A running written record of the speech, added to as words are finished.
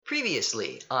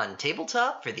Previously on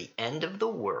Tabletop for the End of the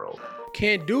World.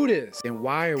 Can't do this. Then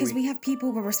why are we? Because we have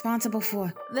people we're responsible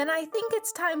for. Then I think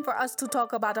it's time for us to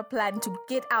talk about a plan to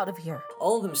get out of here.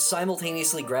 All of them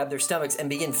simultaneously grab their stomachs and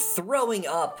begin throwing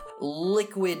up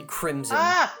liquid crimson.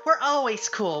 We're always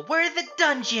cool. We're the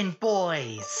Dungeon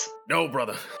Boys. No,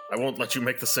 brother. I won't let you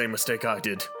make the same mistake I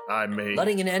did.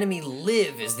 Letting an enemy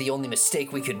live is the only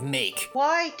mistake we could make.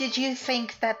 Why did you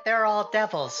think that they're all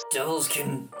devils? Devils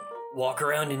can walk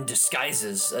around in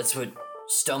disguises. That's what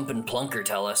Stump and Plunker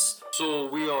tell us. So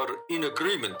we are in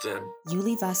agreement then. You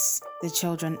leave us, the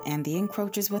children, and the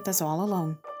encroachers with us all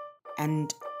alone,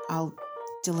 and I'll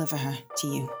deliver her to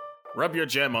you. Rub your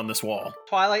gem on this wall.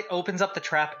 Twilight opens up the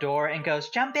trap door and goes,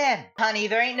 "Jump in. Honey,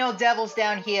 there ain't no devils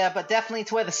down here, but definitely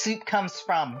it's where the soup comes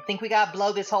from. Think we gotta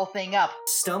blow this whole thing up."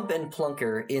 Stump and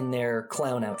Plunker, in their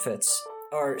clown outfits,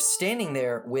 are standing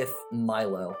there with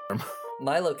Milo.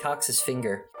 Milo cocks his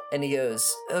finger, and he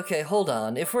goes, "Okay, hold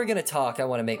on. If we're gonna talk, I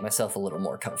want to make myself a little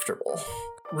more comfortable."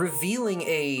 Revealing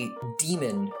a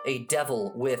demon, a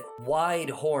devil with wide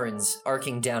horns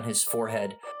arcing down his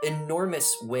forehead,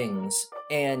 enormous wings,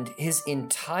 and his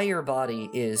entire body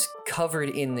is covered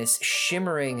in this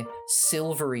shimmering,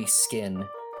 silvery skin.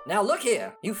 Now look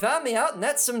here, you found me out and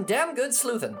that's some damn good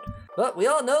sleuthing. But we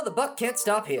all know the buck can't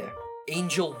stop here.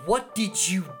 Angel, what did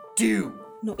you do?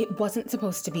 No, it wasn't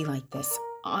supposed to be like this.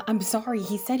 I'm sorry,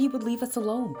 he said he would leave us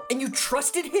alone. And you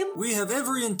trusted him? We have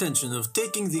every intention of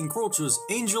taking the encroachers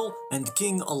Angel and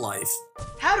King alive.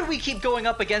 How do we keep going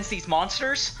up against these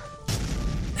monsters?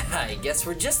 I guess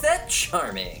we're just that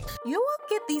charming. You will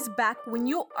get these back when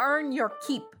you earn your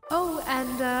keep. Oh,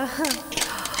 and,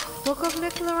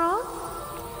 Volkovnik Laurent?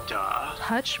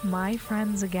 Touch my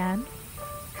friends again,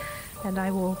 and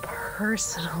I will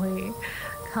personally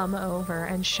come over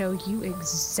and show you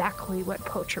exactly what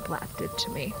Poacher Black did to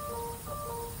me.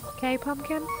 Okay,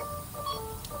 Pumpkin?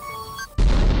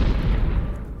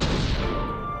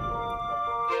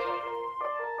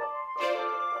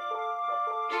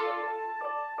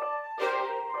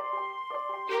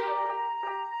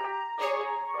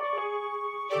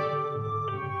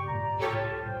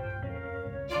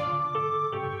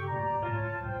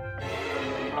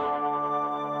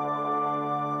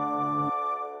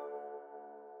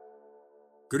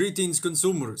 Greetings,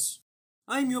 consumers.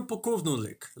 I'm your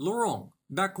Pokovnolik, Laurent,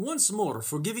 back once more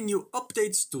for giving you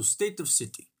updates to State of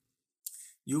City.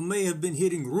 You may have been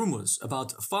hearing rumors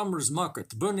about Farmer's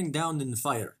Market burning down in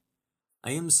fire.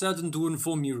 I am saddened to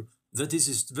inform you that this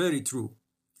is very true.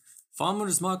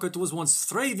 Farmer's Market was once a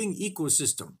thriving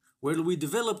ecosystem where we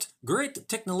developed great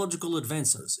technological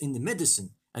advances in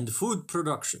medicine and food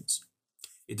productions.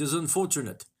 It is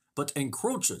unfortunate, but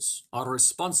encroachers are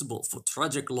responsible for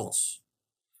tragic loss.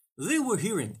 They were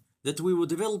hearing that we were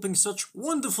developing such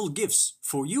wonderful gifts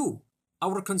for you,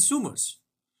 our consumers,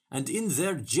 and in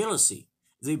their jealousy,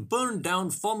 they burned down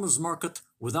Farmer's Market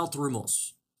without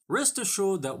remorse. Rest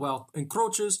assured that while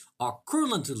encroachers are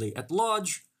currently at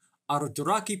large, our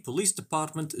Duraki Police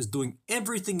Department is doing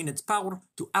everything in its power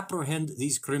to apprehend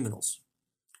these criminals.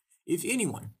 If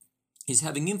anyone is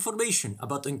having information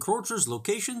about encroachers'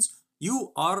 locations,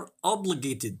 you are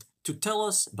obligated to tell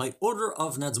us by order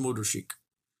of Nazmodurshik.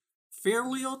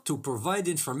 Failure to provide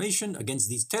information against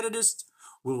these terrorists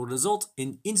will result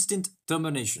in instant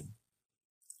termination.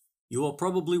 You are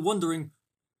probably wondering,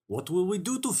 what will we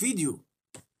do to feed you?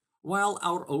 While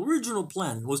our original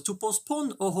plan was to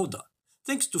postpone Ohoda,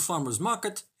 thanks to Farmer's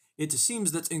Market, it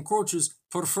seems that encroachers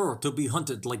prefer to be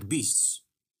hunted like beasts.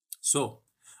 So,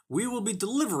 we will be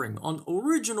delivering on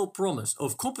original promise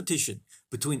of competition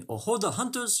between Ohoda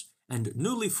hunters and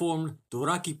newly formed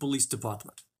Duraki Police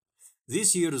Department.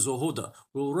 This year's Ohoda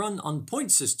will run on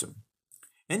point system.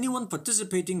 Anyone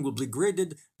participating will be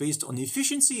graded based on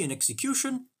efficiency in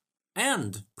execution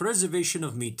and preservation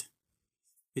of meat.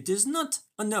 It is not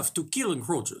enough to kill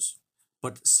encroachers,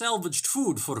 but salvaged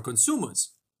food for consumers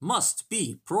must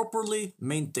be properly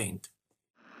maintained.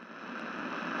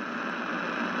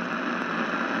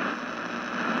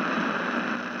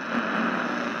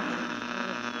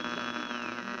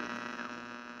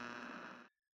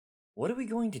 What are we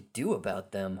going to do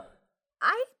about them?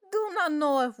 I do not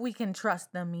know if we can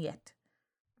trust them yet.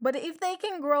 But if they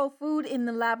can grow food in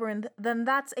the labyrinth, then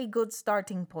that's a good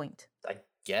starting point. I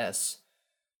guess.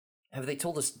 Have they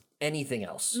told us anything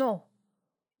else? No.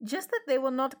 Just that they will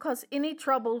not cause any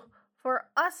trouble for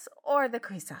us or the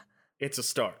Krisa. It's a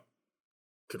start.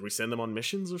 Could we send them on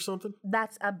missions or something?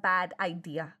 That's a bad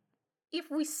idea.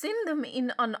 If we send them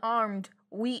in unarmed,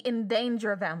 we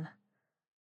endanger them.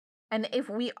 And if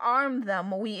we arm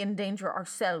them, we endanger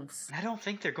ourselves. I don't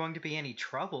think they're going to be any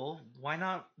trouble. Why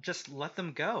not just let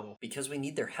them go? Because we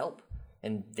need their help,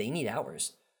 and they need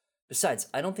ours. Besides,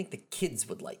 I don't think the kids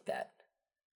would like that.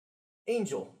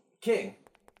 Angel, King.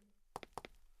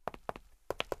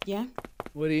 Yeah?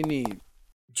 What do you need?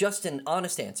 Just an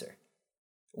honest answer.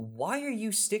 Why are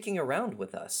you sticking around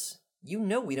with us? You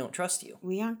know we don't trust you.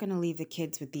 We aren't gonna leave the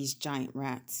kids with these giant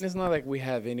rats. It's not like we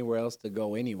have anywhere else to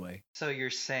go anyway. So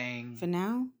you're saying... For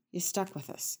now, you're stuck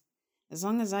with us. As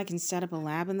long as I can set up a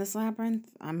lab in this labyrinth,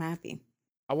 I'm happy.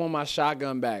 I want my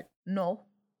shotgun back. No.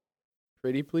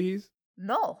 Pretty please?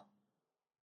 No.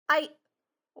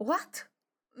 What?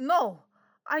 No.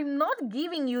 I'm not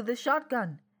giving you the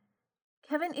shotgun.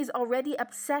 Kevin is already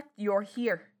upset you're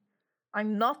here.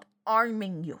 I'm not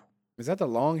arming you. Is that the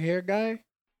long hair guy?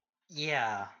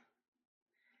 Yeah.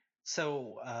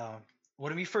 So,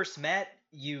 when we first met,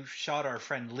 you shot our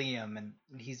friend Liam, and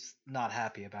he's not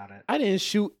happy about it. I didn't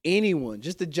shoot anyone,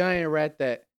 just a giant rat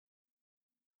that...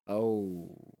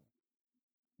 Oh.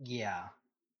 Yeah.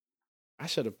 I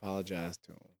should apologize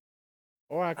to him.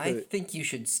 Or I could... I think you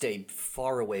should stay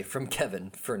far away from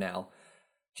Kevin for now.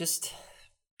 Just,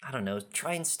 I don't know,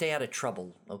 try and stay out of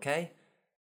trouble, okay?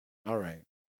 All right.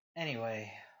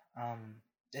 Anyway,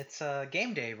 it's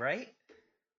game day, right?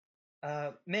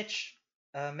 Mitch,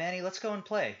 Manny, let's go and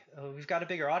play. We've got a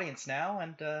bigger audience now,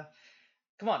 and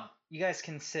come on, you guys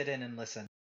can sit in and listen.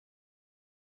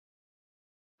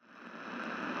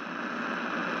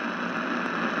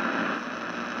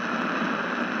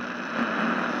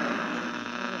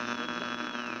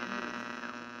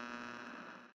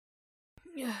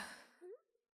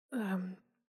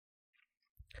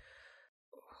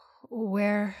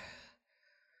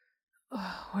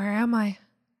 Where am I?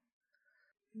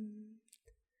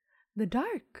 The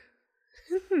dark.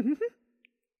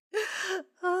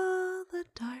 Oh, the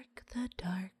dark,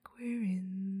 we're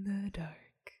in the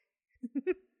dark.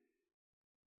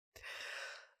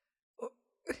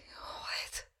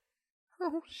 What?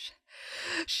 Oh,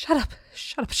 shut up.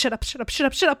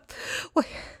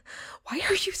 Why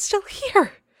are you still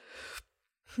here?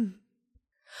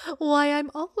 Why, I'm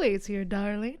always here,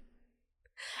 darling.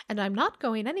 And I'm not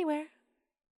going anywhere.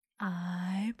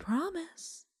 I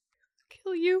promise. I'll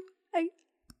kill you.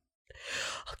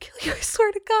 I'll kill you. I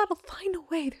swear to God, I'll find a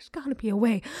way. There's gotta be a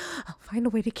way. I'll find a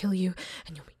way to kill you,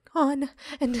 and you'll be gone.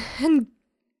 And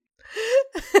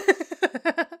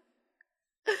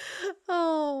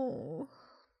oh,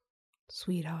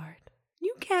 sweetheart,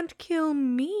 you can't kill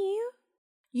me.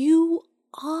 You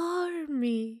are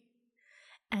me,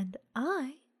 and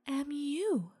I am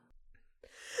you.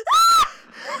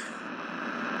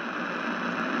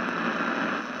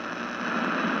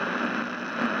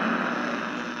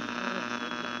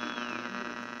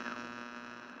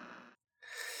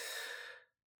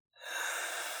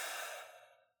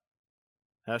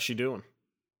 How's she doing?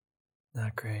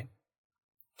 Not great.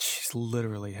 She's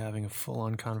literally having a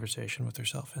full-on conversation with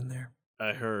herself in there.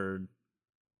 I heard.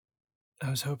 I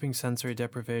was hoping sensory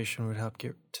deprivation would help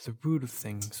get to the root of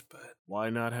things, but... Why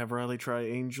not have Riley try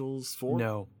Angel's form?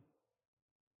 No.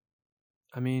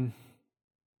 I mean,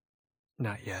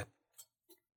 not yet.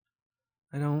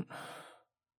 I don't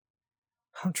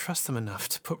trust them enough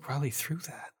to put Riley through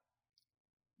that.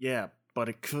 Yeah, but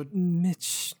it could...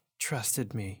 Mitch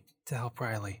trusted me to help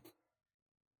Riley.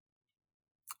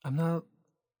 I'm not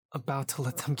about to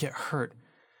let them get hurt.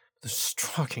 They're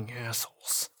stalking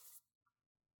assholes.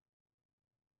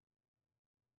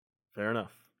 Fair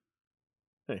enough.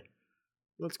 Hey,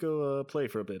 let's go play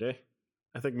for a bit, eh?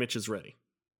 I think Mitch is ready.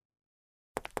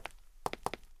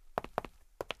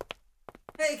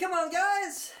 Hey, come on,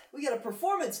 guys! We got a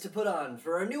performance to put on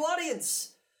for our new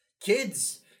audience.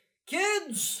 Kids!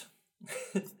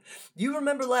 You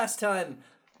remember last time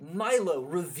Milo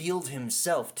revealed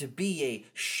himself to be a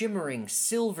shimmering,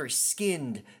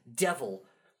 silver-skinned devil.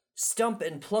 Stump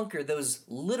and Plunker, those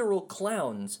literal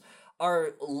clowns,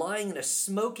 are lying in a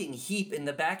smoking heap in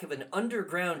the back of an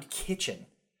underground kitchen.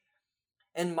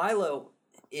 And Milo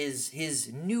is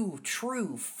his new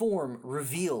true form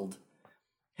revealed,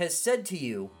 has said to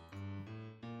you,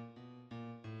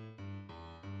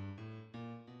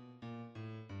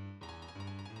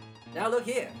 "Now look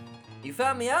here, you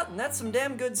found me out and that's some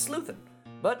damn good sleuthing,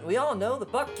 but we all know the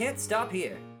buck can't stop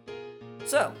here.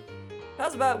 So,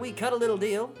 how's about we cut a little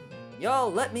deal?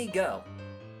 Y'all let me go.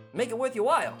 Make it worth your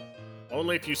while."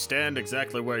 Only if you stand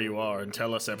exactly where you are and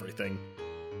tell us everything.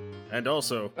 And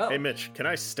also, Hey Mitch, can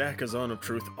I stack a Zone of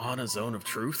Truth on a Zone of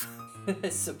Truth? I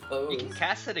suppose. You can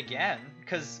cast it again,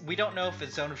 because we don't know if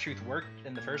a Zone of Truth worked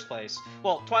in the first place.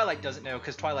 Well, Twilight doesn't know,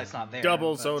 because Twilight's not there.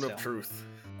 Double Zone of Truth.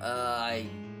 I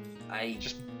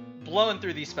Just blowing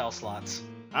through these spell slots.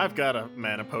 I've got a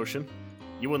mana potion.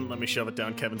 You wouldn't let me shove it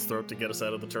down Kevin's throat to get us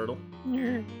out of the turtle?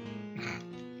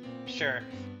 Sure.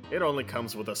 It only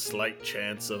comes with a slight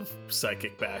chance of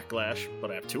psychic backlash,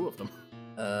 but I have 2 of them.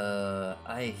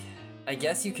 I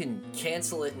guess you can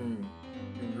cancel it and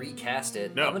recast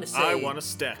it. No, I'm gonna say I want to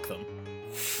stack them.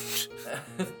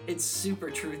 It's super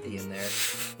truthy in there.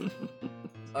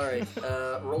 All right,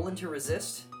 roll into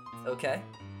resist. Okay.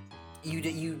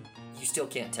 You still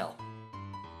can't tell.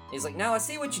 He's like, now I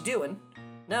see what you're doing.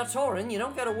 Now, Torin, you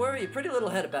don't gotta worry your pretty little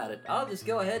head about it. I'll just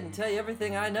go ahead and tell you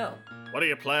everything I know. What are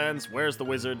your plans? Where's the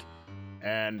wizard?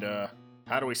 And,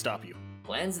 how do we stop you?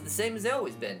 Plans are the same as they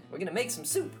always been. We're gonna make some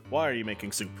soup. Why are you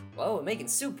making soup? Well, we're making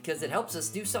soup because it helps us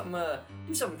do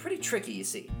something pretty tricky, you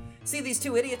see. See these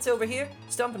 2 idiots over here,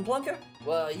 Stump and Plunker?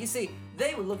 Well, you see,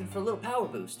 they were looking for a little power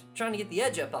boost, trying to get the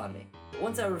edge up on me. But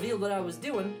once I revealed what I was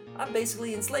doing, I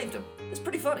basically enslaved them. It's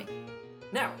pretty funny.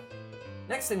 Now,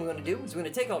 next thing we're gonna do is we're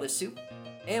gonna take all this soup,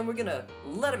 and we're gonna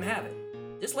let them have it.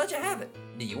 Just let you have it.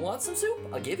 Do you want some soup?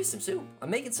 I'll give you some soup. I'm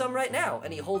making some right now.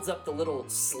 And he holds up the little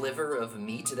sliver of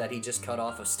meat that he just cut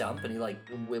off of Stump, and he like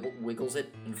wiggles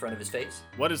it in front of his face.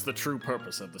 What is the true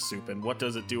purpose of the soup, and what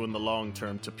does it do in the long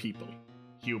term to people?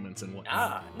 Humans and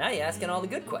whatnot. Now you're asking all the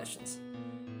good questions.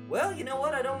 Well, you know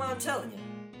what? I don't mind telling you.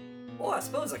 Or I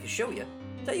suppose I could show you.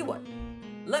 Tell you what.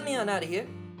 Let me on out of here.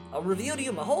 I'll reveal to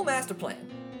you my whole master plan.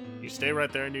 You stay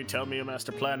right there and you tell me your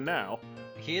master plan now.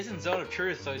 He is in Zone of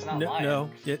Truth, so he's not lying.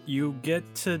 No, you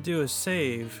get to do a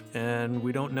save, and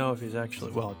we don't know if he's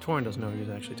actually... Well, Torin doesn't know if he's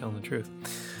actually telling the truth.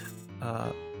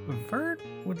 Vert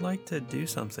would like to do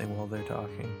something while they're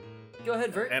talking. Go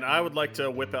ahead, Vert. And I would like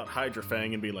to whip out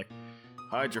Hydrafang and be like,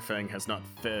 Hydrafang has not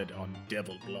fed on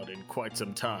devil blood in quite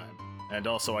some time. And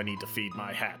also I need to feed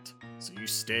my hat. So you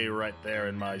stay right there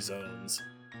in my zones.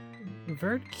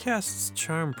 Vert casts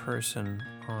Charm Person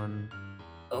on...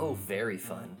 Oh, very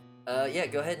fun. Yeah,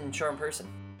 go ahead and Charm Person.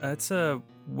 That's a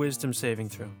wisdom saving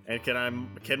throw. And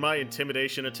can my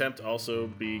intimidation attempt also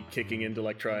be kicking in to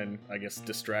like try and, I guess,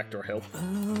 distract or help? I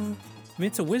mean,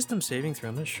 it's a wisdom saving throw,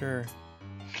 I'm not sure.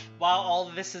 While all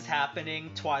of this is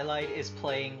happening, Twilight is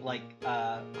playing like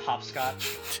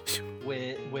hopscotch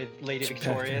with Lady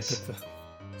Victorious.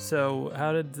 So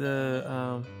how did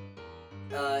the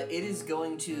it is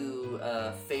going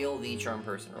to fail the Charm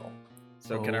Person roll.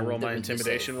 So can I roll my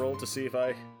intimidation roll to see if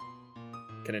I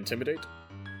can intimidate?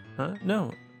 Huh?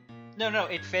 No. No,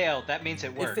 it failed. That means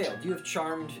it worked. It failed. You have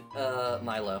charmed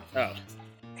Milo. Oh.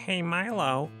 Hey,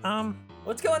 Milo,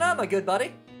 what's going on, my good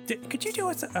buddy? Could you do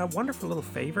us a wonderful little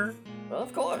favor? Well,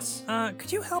 of course.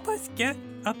 Could you help us get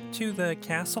up to the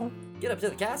castle? Get up to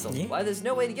the castle? Yeah. Why, there's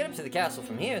no way to get up to the castle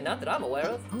from here, not that I'm aware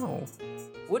of. Oh.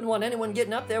 Wouldn't want anyone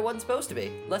getting up there, wasn't supposed to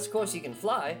be. Unless, of course, you can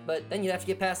fly, but then you'd have to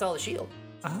get past all the shield.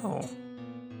 Oh.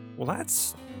 Well,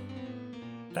 that's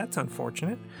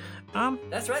unfortunate.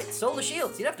 That's right, solar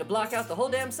shields. You'd have to block out the whole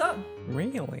damn sun.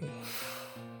 Really?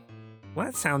 Well,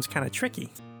 that sounds kind of tricky.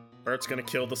 Bert's gonna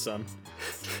kill the sun.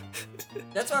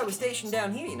 That's why we're stationed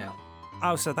down here, you know.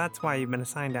 Oh, so that's why you've been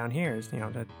assigned down here, is,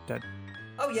 that...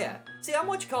 Oh, yeah. See, I'm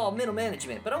what you call middle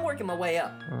management, but I'm working my way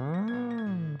up.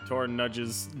 Torin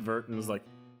nudges Vert and is like,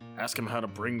 ask him how to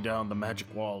bring down the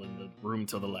magic wall in the room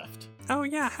to the left. Oh,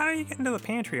 yeah, how do you get into the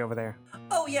pantry over there?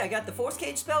 Oh, yeah, I got the force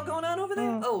cage spell going on over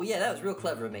there? Oh, yeah, that was real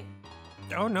clever of me.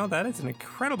 Oh, no, that is an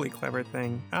incredibly clever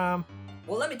thing. Well,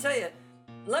 let me tell you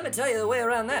the way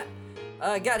around that.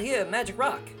 I got here magic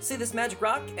rock. See this magic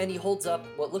rock? And he holds up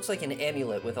what looks like an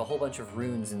amulet with a whole bunch of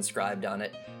runes inscribed on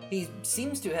it. He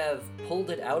seems to have pulled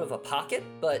it out of a pocket,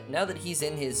 but now that he's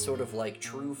in his sort of like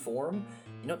true form,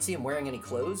 you don't see him wearing any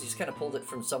clothes. He just kind of pulled it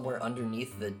from somewhere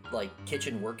underneath the like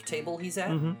kitchen work table he's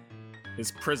at. Mm-hmm.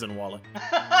 His prison wallet.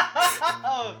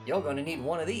 You're gonna need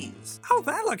one of these. Oh,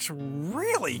 that looks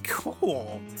really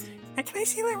cool. Hey, can I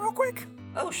see that real quick?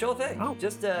 Oh, sure thing. Oh.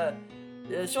 Just,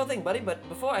 sure thing, buddy, but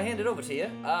before I hand it over to you,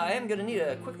 I am gonna need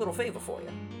a quick little favor for you.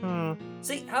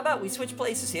 See, how about we switch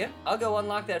places here? I'll go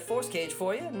unlock that force cage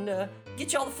for you and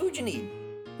get you all the food you need.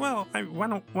 Well,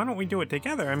 why don't we do it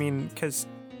together? I mean, because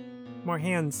more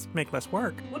hands make less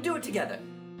work. We'll do it together.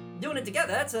 Doing it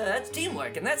together, that's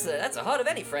teamwork, and that's the heart of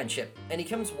any friendship. And he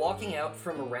comes walking out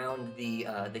from around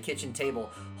the kitchen table,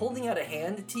 holding out a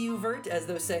hand to you, Vert, as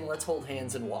though saying, let's hold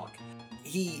hands and walk.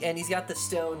 He's got the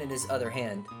stone in his other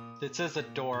hand. This is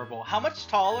adorable. How much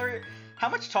taller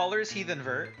is he than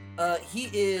Vert? He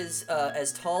is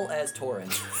as tall as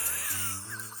Torin.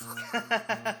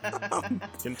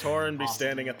 Can Torin be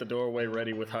standing at the doorway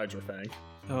ready with Hydrafang?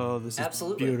 Oh, this is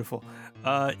Absolutely. beautiful.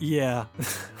 Yeah.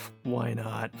 Why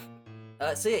not?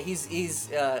 So yeah, he's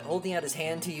holding out his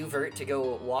hand to you, Vert, to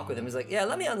go walk with him. He's like, yeah,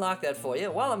 let me unlock that for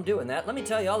you. While I'm doing that, let me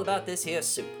tell you all about this here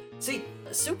soup. See,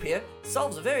 a soup here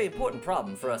solves a very important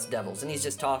problem for us devils, and he's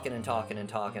just talking and talking and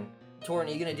talking. Torin,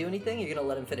 are you gonna do anything? Or are you gonna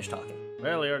let him finish talking?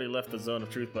 Well, he already left the zone of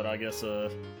truth, but I guess,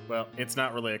 well, it's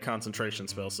not really a concentration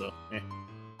spell, so,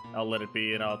 I'll let it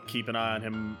be, and I'll keep an eye on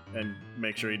him and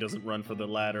make sure he doesn't run for the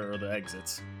ladder or the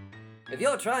exits. If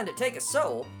you're trying to take a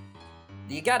soul,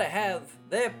 you gotta have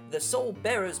the soul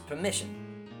bearer's permission.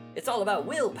 It's all about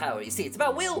willpower, you see. It's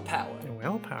about willpower.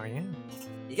 Willpower, yeah.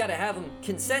 You gotta have them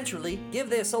consensually give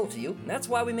their soul to you, and that's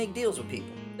why we make deals with people.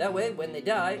 That way, when they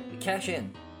die, we cash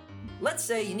in. Let's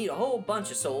say you need a whole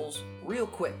bunch of souls real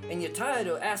quick, and you're tired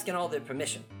of asking all their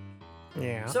permission.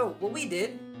 Yeah. So what we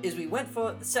did is we went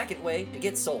for the second way to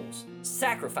get souls.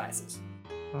 Sacrifices.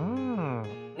 Oh.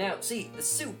 Now, see, the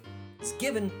soup is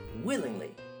given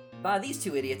willingly by these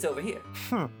two idiots over here.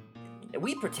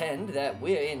 We pretend that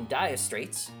we're in dire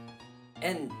straits,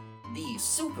 and the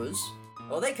soupers,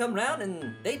 well, they come round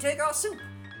and they take our soup.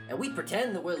 And we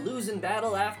pretend that we're losing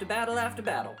battle after battle after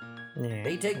battle. Yeah.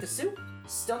 They take the soup,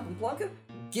 Stump and Plunker,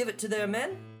 give it to their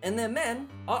men, and their men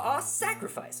are our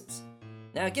sacrifices.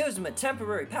 Now, it gives them a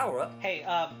temporary power-up. Hey,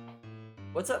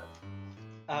 What's up?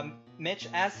 Mitch,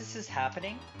 as this is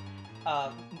happening,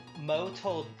 Mo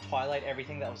told Twilight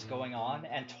everything that was going on,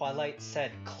 and Twilight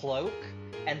said cloak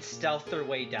and stealth their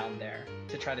way down there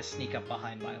to try to sneak up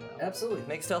behind Milo. Absolutely.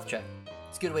 Make a stealth check.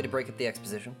 It's a good way to break up the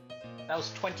exposition. That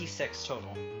was 26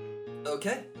 total.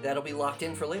 Okay, that'll be locked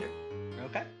in for later.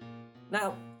 Okay.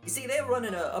 Now, you see, they're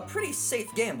running a pretty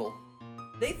safe gamble.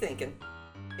 They thinking,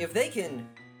 if they can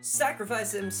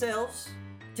sacrifice themselves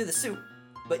to the soup,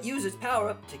 but use its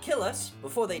power-up to kill us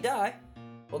before they die,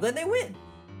 well, then they win.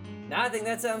 Now, I think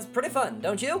that sounds pretty fun,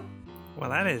 don't you? Well,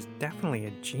 that is definitely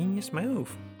a genius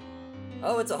move.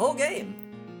 Oh, it's a whole game.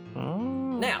 Oh.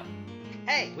 Now,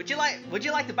 Hey, would you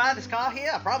like to buy this car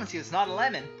here? I promise you it's not a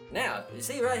lemon. now, you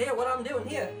see right here what I'm doing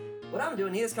here? What I'm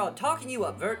doing here is called talking you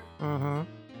up, Vert. Uh-huh.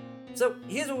 So,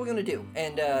 here's what we're gonna do.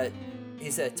 And,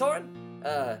 he said, Torin,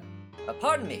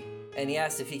 pardon me. And he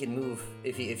asked if he can move,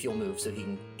 if you'll move, so he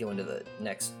can go into the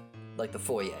next, like the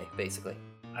foyer, basically.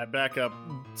 I back up,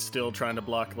 still trying to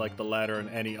block, like, the ladder and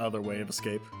any other way of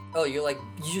escape. Oh, you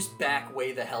just back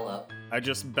way the hell up. I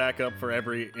just back up for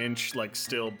every inch, like,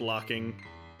 still blocking,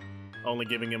 only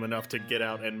giving him enough to get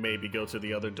out and maybe go to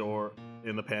the other door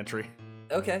in the pantry.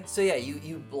 Okay, so yeah,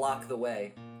 you block the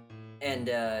way. And,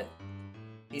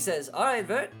 he says, all right,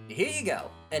 Vert, here you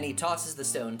go. And he tosses the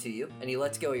stone to you, and he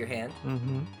lets go of your hand.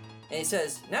 Mm-hmm. And he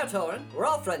says, now, Torin, we're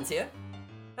all friends here.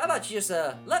 How about you just,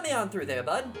 let me on through there,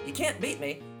 bud? You can't beat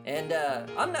me, and,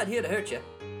 I'm not here to hurt you.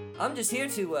 I'm just here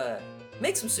to,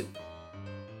 make some soup.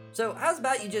 So, how's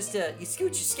about you just, you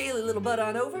scoot your scaly little butt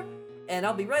on over, and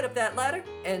I'll be right up that ladder,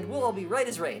 and we'll all be right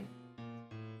as rain.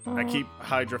 I keep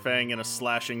Hydra Fang in a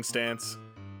slashing stance.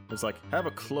 It's like, have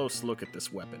a close look at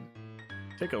this weapon.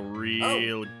 Take a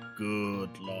real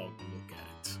good long look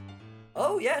at it.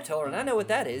 Oh, yeah, Torin, I know what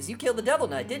that is. You killed the Devil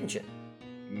Knight, didn't you?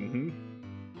 Mm-hmm.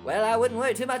 Well, I wouldn't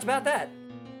worry too much about that.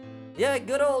 Yeah,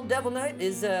 good old Devil Knight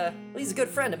is, he's a good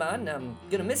friend of mine. I'm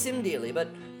gonna miss him dearly, but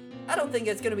I don't think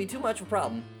it's gonna be too much of a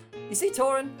problem. You see,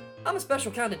 Torin, I'm a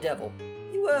special kind of devil.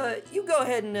 You go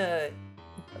ahead and,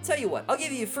 I'll tell you what, I'll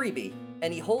give you a freebie.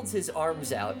 And he holds his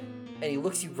arms out, and he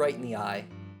looks you right in the eye.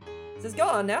 He says, go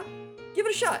on now, give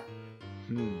it a shot.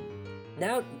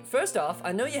 Now, first off,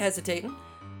 I know you're hesitating.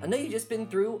 I know you've just been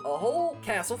through a whole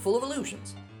castle full of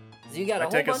illusions. So you got a I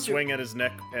whole take a bunch swing at his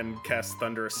neck and cast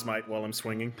Thunderous Smite while I'm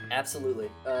swinging.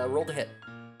 Absolutely. Roll to hit.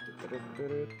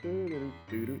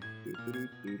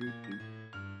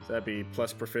 So that'd be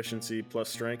plus proficiency, plus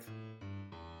strength.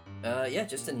 Yeah,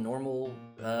 just a normal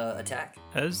attack.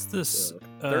 As this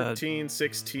 13,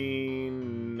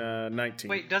 16, 19.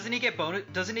 Wait, doesn't he get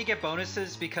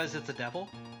bonuses because it's a devil?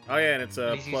 Oh yeah, and it's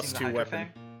a And he's plus using 2 the weapon.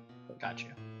 Hydra Fang? Got you.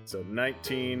 So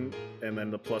 19, and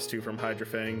then the plus 2 from Hydra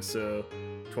Fang, so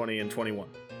 20 and 21.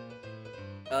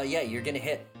 Yeah, you're gonna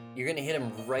hit. You're gonna hit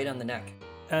him right on the neck.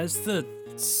 As the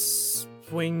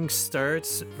swing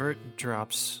starts, Vert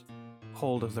drops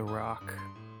hold of the rock.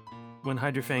 When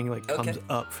Hydra Fang comes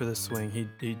up for the swing,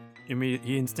 he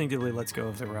instinctively lets go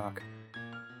of the rock.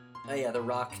 Oh yeah, the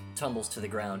rock tumbles to the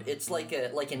ground. It's like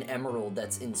an emerald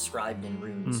that's inscribed in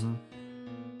runes. Mm-hmm.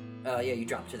 Yeah, you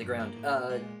drop to the ground.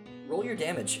 Roll your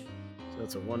damage. So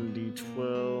that's a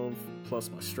 1d12 plus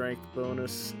my strength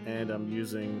bonus, and I'm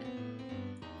using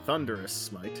Thunderous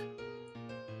Smite.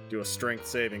 Do a strength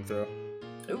saving throw.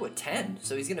 Ooh, a 10.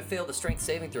 So he's gonna fail the strength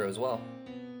saving throw as well.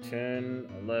 10,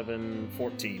 11,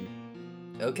 14.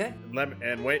 Okay.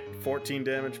 And wait, 14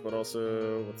 damage, but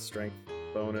also with strength.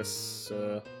 bonus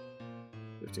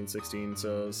 15, 16,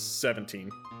 so 17.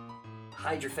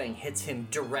 Hydrafang hits him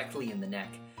directly in the neck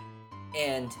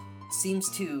and seems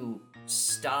to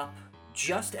stop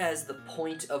just as the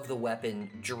point of the weapon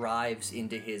drives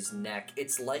into his neck.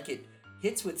 It's like it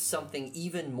hits with something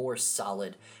even more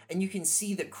solid, and you can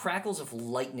see the crackles of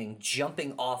lightning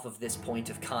jumping off of this point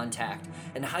of contact,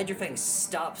 and Hydrafang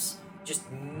stops just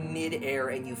mid-air,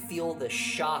 and you feel the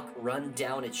shock run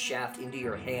down its shaft into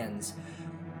your hands.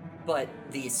 But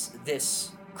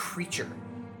this creature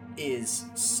is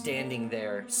standing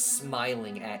there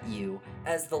smiling at you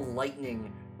as the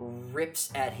lightning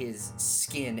rips at his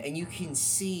skin, and you can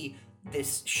see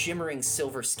this shimmering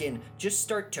silver skin just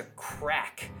start to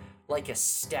crack like a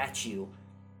statue.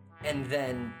 And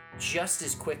then just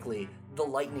as quickly the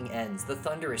lightning ends, the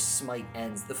thunderous smite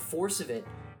ends, the force of it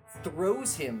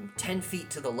throws him 10 feet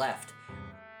to the left,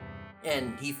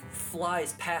 and he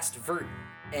flies past Vert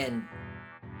and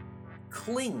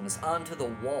clings onto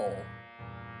the wall,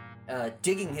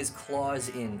 digging his claws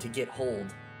in to get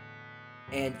hold.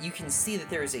 And you can see that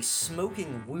there is a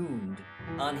smoking wound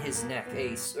on his neck,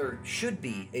 or should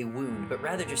be a wound, but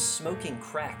rather just smoking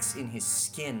cracks in his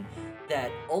skin that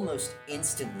almost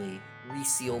instantly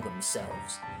reseal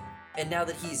themselves. And now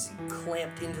that he's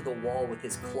clamped into the wall with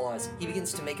his claws, he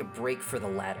begins to make a break for the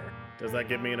ladder. Does that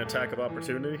give me an attack of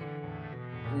opportunity?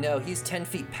 No, he's 10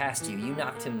 feet past you. You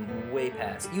knocked him way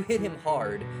past. You hit him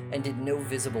hard and did no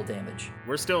visible damage.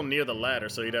 We're still near the ladder,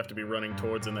 so you'd have to be running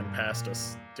towards and then past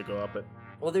us to go up it.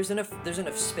 Well, there's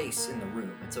enough space in the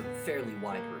room. It's a fairly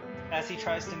wide room. As he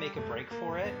tries to make a break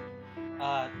for it,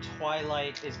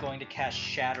 Twilight is going to cast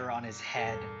Shatter on his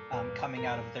head, coming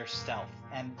out of their stealth.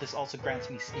 And this also grants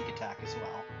me sneak attack as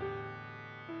well.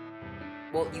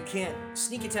 Well, you can't...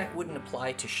 Sneak attack wouldn't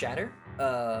apply to Shatter,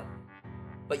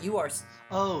 but you are...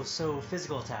 Oh, so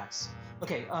physical attacks.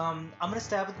 Okay, I'm gonna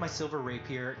stab with my silver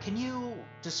rapier. Can you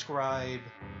describe,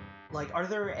 like, are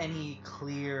there any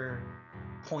clear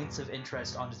points of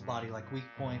interest on his body, like weak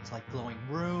points, like glowing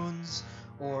runes,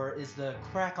 or is the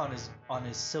crack on his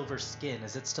silver skin,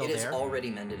 is it still there? It has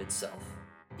already mended itself.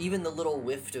 Even the little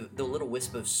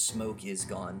wisp of smoke is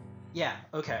gone. Yeah,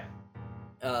 okay.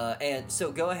 And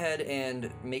so go ahead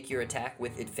and make your attack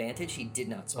with advantage. He did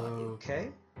not spot you. Okay.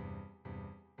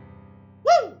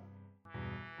 Woo!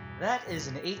 That is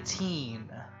an 18.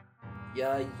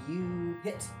 Yeah, you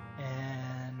hit.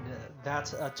 And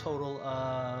that's a total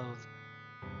of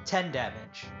 10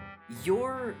 damage.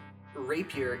 Your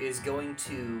rapier is going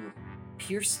to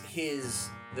pierce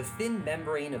the thin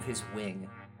membrane of his wing,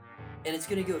 and it's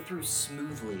going to go through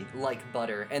smoothly like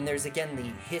butter, and there's again the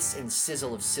hiss and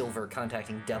sizzle of silver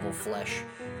contacting devil flesh.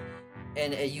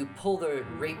 And you pull the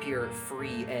rapier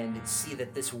free and see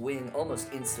that this wing almost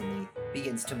instantly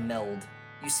begins to meld.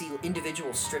 You see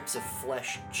individual strips of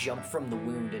flesh jump from the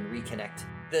wound and reconnect.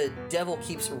 The devil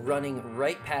keeps running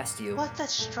right past you. What the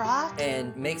strut?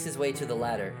 And makes his way to the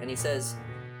ladder, and he says,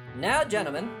 "Now,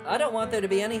 gentlemen, I don't want there to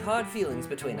be any hard feelings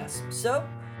between us. So,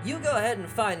 you go ahead and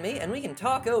find me, and we can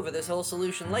talk over this whole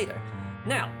solution later.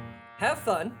 Now, have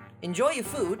fun, enjoy your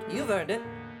food, you've earned it,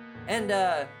 and,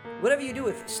 whatever you do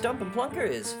with Stump and Plunker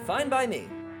is fine by me.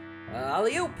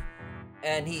 Alley-oop!"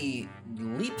 And he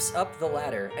leaps up the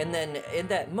ladder, and then in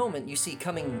that moment, you see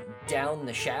coming down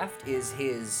the shaft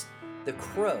is the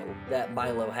crow that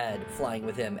Milo had flying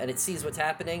with him, and it sees what's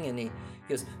happening, and he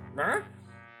goes, "Mer?"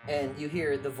 And you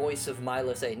hear the voice of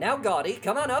Milo say, "Now, Gaudy,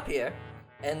 come on up here."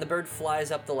 And the bird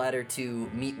flies up the ladder to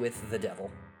meet with the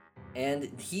devil.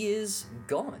 And he is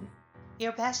gone.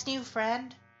 Your best new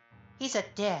friend? He's a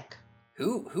dick.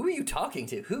 Who are you talking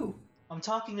to? Who? I'm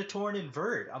talking to Torn and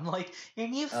Vert. I'm like, your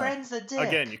new friend's a dick.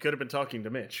 Again, you could have been talking to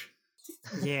Mitch.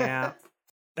 Yeah,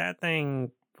 that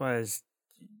thing was...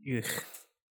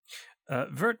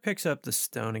 Vert picks up the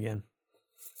stone again.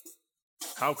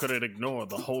 How could it ignore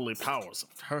the holy powers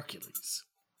of Hercules?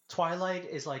 Twilight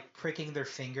is like pricking their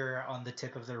finger on the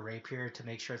tip of their rapier to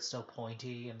make sure it's still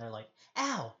pointy, and they're like,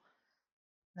 "Ow!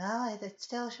 No, it's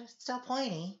still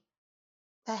pointy.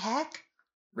 The heck?"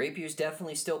 Rapier's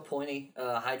definitely still pointy.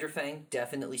 Hydrafang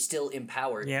definitely still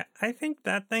empowered. Yeah, I think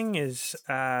that thing is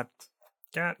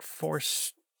got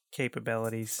force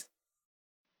capabilities.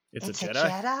 It's a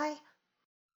Jedi?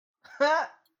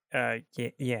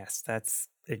 Yes, that's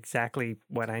exactly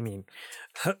what I mean.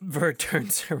 Vert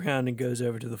turns around and goes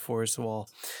over to the forest wall,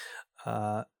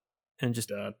 and just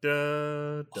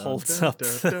holds up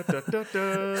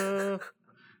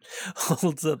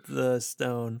the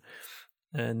stone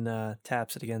and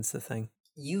taps it against the thing.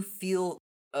 You feel...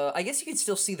 I guess you could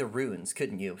still see the runes,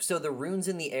 couldn't you? So the runes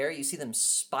in the air, you see them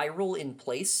spiral in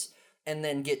place, and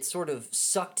then get sort of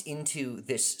sucked into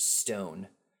this stone.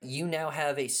 You now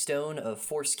have a stone of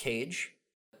Force Cage.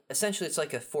 Essentially, it's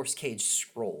like a Force Cage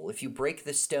scroll. If you break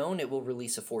the stone, it will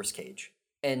release a Force Cage.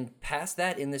 And past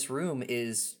that in this room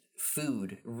is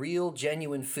food, real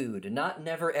genuine food, not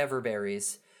never ever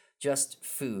berries, just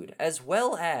food, as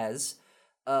well as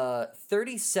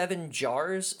 37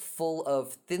 jars full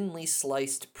of thinly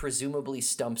sliced, presumably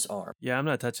Stump's arm. Yeah, I'm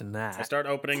not touching that. I start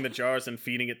opening the jars and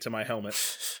feeding it to my helmet.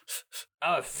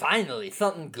 Oh, finally,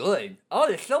 something good. Oh,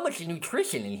 there's so much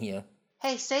nutrition in here.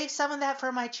 Hey, save some of that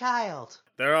for my child.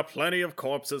 There are plenty of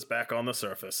corpses back on the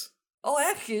surface. Oh,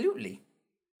 absolutely.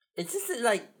 It's just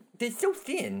like, they're so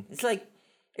thin. It's like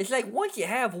once you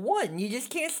have one, you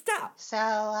just can't stop.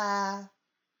 So,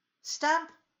 Stump,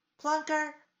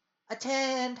 Plunker,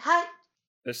 attend height.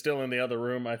 They're still in the other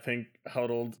room, I think,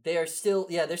 huddled. They're still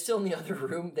in the other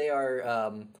room.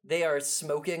 They are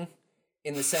smoking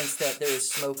in the sense that there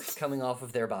is smoke coming off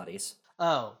of their bodies.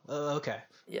 Oh, okay.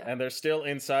 Yeah. And they're still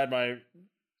inside my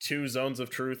 2 zones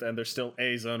of truth, and there's still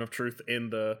a zone of truth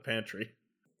in the pantry.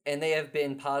 And they have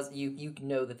been you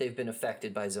know that they've been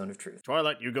affected by Zone of Truth.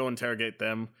 Twilight, you go interrogate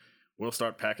them. We'll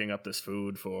start packing up this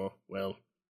food for, well,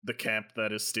 the camp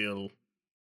that is still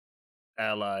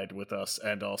allied with us,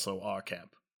 and also our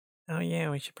camp. Oh yeah,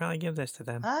 we should probably give this to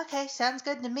them. Okay, sounds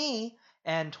good to me.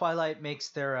 And Twilight makes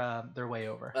their way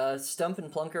over. Stump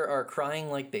and Plunker are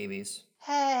crying like babies.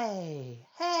 Hey,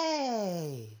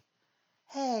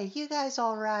 you guys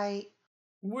all right?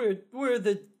 We're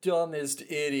the dumbest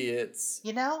idiots.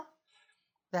 You know,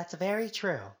 that's very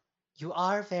true. You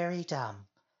are very dumb.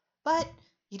 But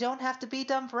you don't have to be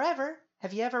dumb forever.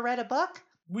 Have you ever read a book?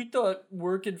 We thought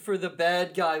working for the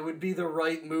bad guy would be the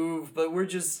right move, but we're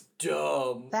just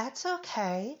dumb. That's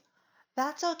okay.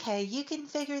 That's okay. You can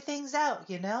figure things out,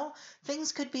 you know?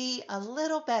 Things could be a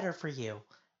little better for you.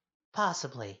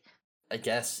 Possibly. I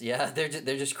guess, yeah, they're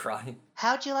just crying.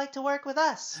 How'd you like to work with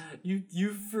us?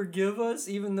 You forgive us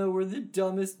even though we're the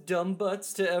dumbest dumb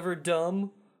butts to ever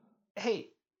dumb? Hey,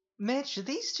 Mitch,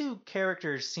 these 2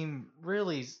 characters seem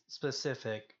really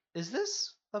specific. Is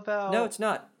this about... No, it's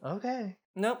not. Okay.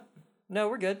 Nope. No,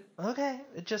 we're good. Okay.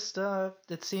 It just,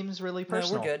 it seems really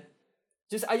personal. No, we're good.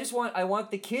 I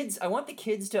want the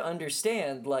kids to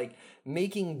understand, like,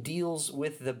 making deals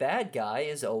with the bad guy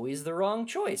is always the wrong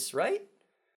choice, right?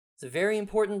 It's a very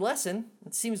important lesson.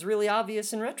 It seems really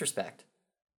obvious in retrospect.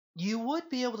 You would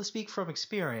be able to speak from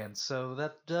experience, so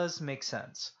that does make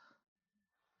sense.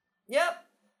 Yep.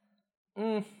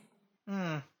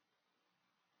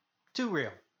 Too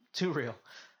real.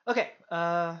 Okay,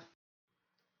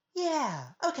 Yeah,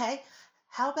 okay.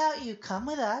 How about you come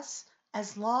with us,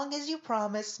 as long as you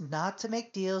promise not to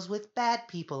make deals with bad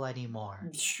people anymore?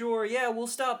 Sure, yeah, we'll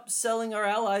stop selling our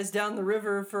allies down the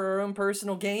river for our own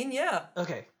personal gain, yeah.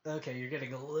 Okay, you're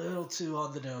getting a little too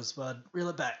on the nose, bud. Reel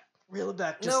it back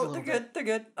just a little bit. They're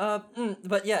good.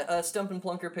 But yeah, Stump and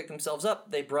Plunker pick themselves up.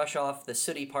 They brush off the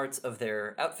sooty parts of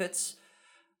their outfits,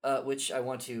 which I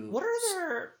want to... What are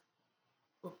their...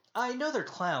 I know they're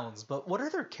clowns, but what are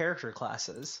their character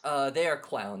classes? They are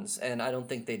clowns, and I don't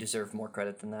think they deserve more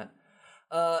credit than that.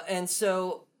 And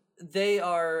so they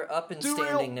are up and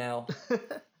standing now.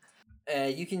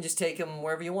 You can just take them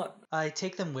wherever you want. I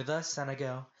take them with us, and I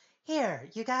go, Here,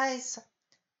 you guys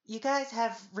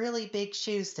have really big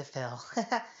shoes to fill.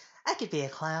 I could be a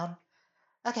clown.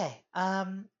 Okay,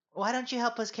 why don't you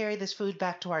help us carry this food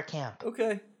back to our camp?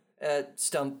 Okay.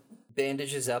 Stump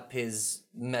bandages up his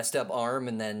messed up arm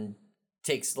and then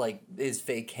takes, like, his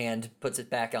fake hand, puts it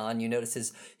back on. You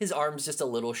notice his arm's just a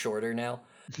little shorter now.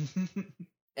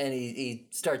 And he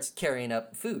starts carrying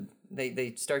up food.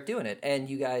 They start doing it. And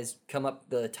you guys come up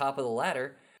the top of the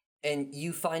ladder, and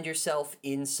you find yourself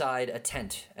inside a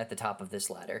tent at the top of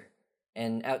this ladder.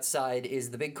 And outside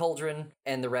is the big cauldron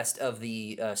and the rest of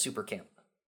the super camp.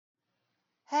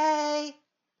 Hey,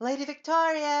 Lady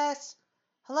Victorious!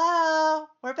 Hello,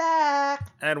 we're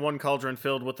back! And one cauldron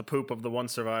filled with the poop of the one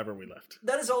survivor we left.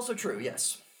 That is also true,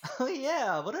 yes. Oh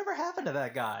yeah, whatever happened to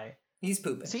that guy? He's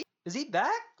pooping. Is he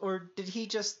back? Or did he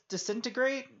just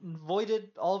disintegrate and voided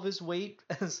all of his weight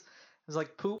as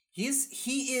like poop? He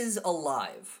is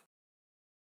alive.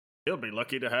 He'll be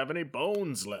lucky to have any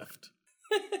bones left.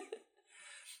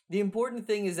 The important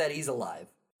thing is that he's alive.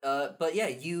 But yeah,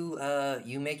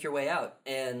 you make your way out,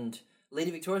 and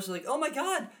Lady Victoria's like, "Oh my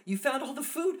god, you found all the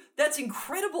food! That's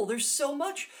incredible! There's so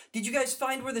much! Did you guys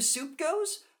find where the soup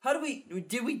goes? Are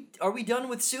we done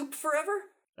with soup forever?"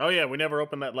 Oh yeah, we never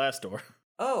opened that last door.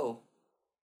 Oh.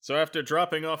 So after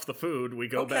dropping off the food, we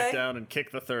go back down and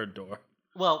kick the third door.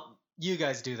 Well, you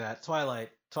guys do that. Twilight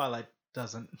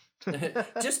doesn't.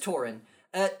 Just Torin.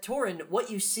 Torin, what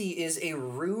you see is a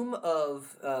room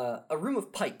of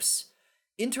pipes,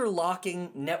 interlocking,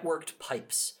 networked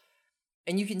pipes,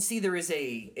 and you can see there is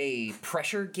a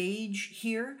pressure gauge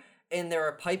here, and there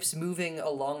are pipes moving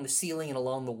along the ceiling and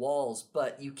along the walls,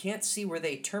 but you can't see where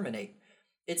they terminate.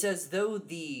 It's as though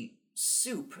the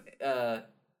soup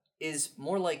is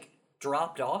more like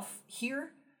dropped off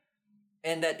here,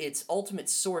 and that its ultimate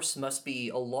source must be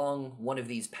along one of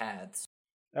these paths.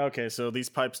 Okay, so these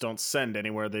pipes don't send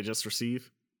anywhere, they just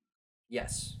receive?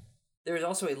 Yes. There's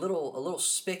also a little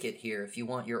spigot here if you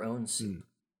want your own soup.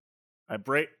 I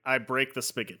break the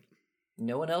spigot.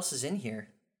 No one else is in here.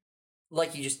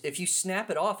 Like, if you snap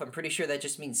it off, I'm pretty sure that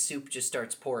just means soup just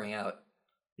starts pouring out.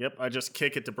 Yep, I just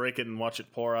kick it to break it and watch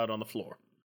it pour out on the floor.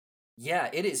 Yeah,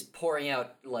 it is pouring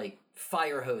out like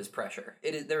fire hose pressure.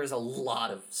 There is a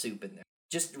lot of soup in there.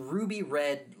 Just ruby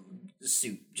red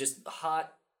soup. Just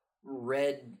hot,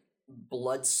 red,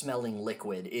 blood-smelling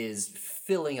liquid is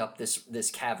filling up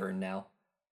this cavern now.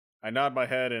 I nod my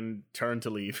head and turn to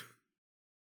leave.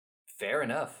 Fair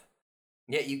enough.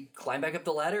 Yeah, you climb back up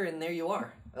the ladder, and there you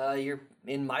are. You're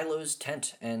in Milo's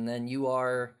tent, and then you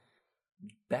are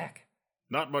back.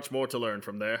 Not much more to learn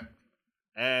from there.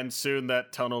 And soon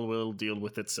that tunnel will deal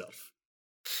with itself.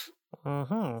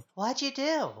 What'd you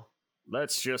do?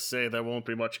 Let's just say there won't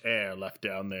be much air left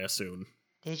down there soon.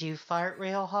 Did you fart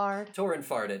real hard? Torin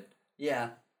farted. Yeah.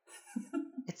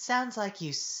 It sounds like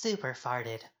you super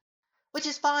farted. Which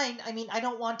is fine. I mean, I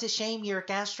don't want to shame your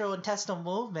gastrointestinal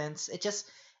movements. It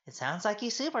sounds like you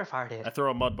super farted. I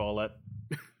throw a mud ball at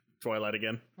Twilight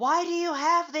again. Why do you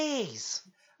have these?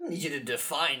 I need you to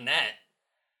define that.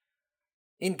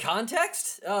 In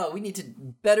context? We need to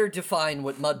better define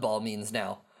what mudball means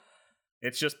now.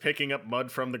 It's just picking up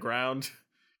mud from the ground,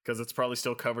 because it's probably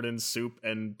still covered in soup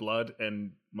and blood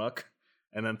and muck,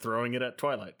 and then throwing it at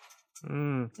Twilight.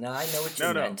 Now I know what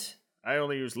you meant. I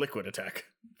only use liquid attack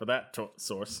for that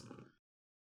source.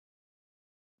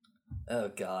 Oh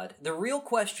god. The real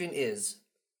question is,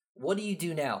 what do you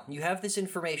do now? You have this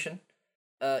information.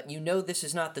 You know this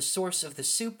is not the source of the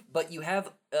soup, but you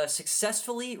have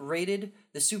successfully raided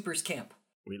the Super's camp.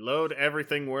 We load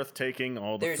everything worth taking,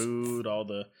 all the food, all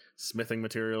the smithing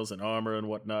materials and armor and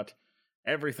whatnot.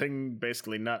 Everything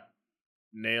basically not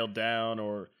nailed down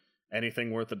or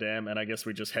anything worth a damn, and I guess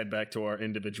we just head back to our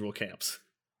individual camps.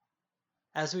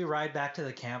 As we ride back to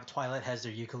the camp, Twilight has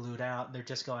their ukulele out, and they're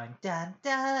just going dun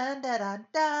dun dun dun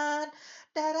dun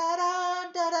dun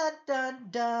dun dun dun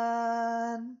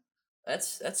dun.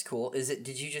 That's cool.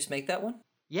 Did you just make that one?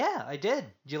 Yeah, I did.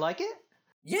 Did you like it?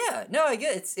 Yeah, no, I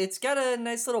get it. It's got a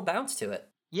nice little bounce to it.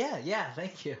 Yeah,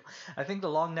 thank you. I think the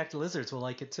long-necked lizards will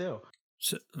like it too.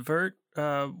 So Vert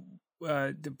he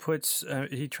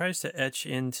tries to etch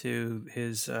into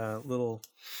his little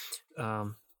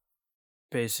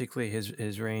basically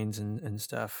his reins and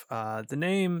stuff the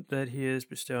name that he is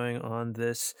bestowing on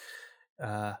this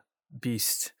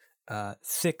beast,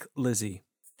 Thick Lizzie.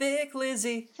 Thick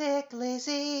Lizzie. Thick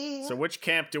Lizzie. So which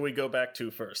camp do we go back to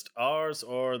first? Ours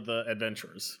or the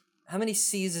adventurers? How many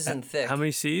C's is in thick? How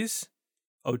many C's?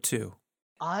 2.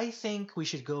 I think we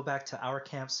should go back to our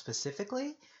camp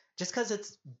specifically, just because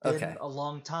it's been a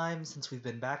long time since we've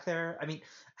been back there. I mean,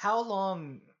 how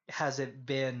long has it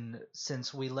been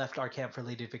since we left our camp for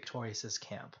Lady Victorious's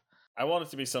camp? I want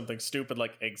it to be something stupid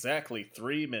like exactly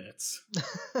 3 minutes.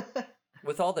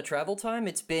 With all the travel time,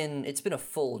 it's been a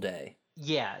full day.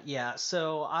 Yeah.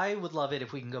 So I would love it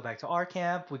if we can go back to our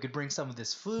camp. We could bring some of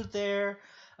this food there.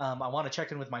 I want to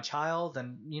check in with my child.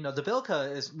 And, the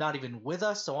Bilka is not even with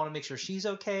us, so I want to make sure she's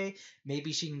okay.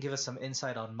 Maybe she can give us some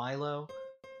insight on Milo.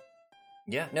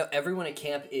 Yeah, no, everyone at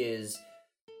camp is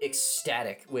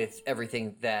ecstatic with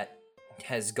everything that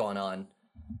has gone on.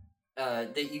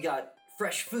 That you got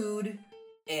fresh food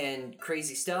and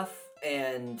crazy stuff,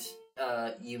 and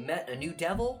you met a new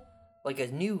devil. Like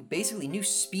basically new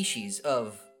species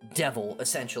of devil,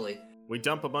 essentially. We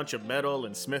dump a bunch of metal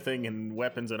and smithing and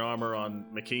weapons and armor on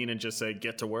McKean and just say,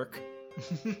 get to work?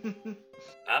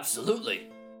 Absolutely.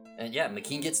 And yeah,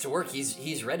 McKean gets to work.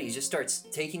 He's ready. He just starts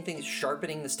taking things,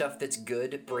 sharpening the stuff that's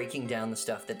good, breaking down the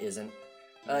stuff that isn't.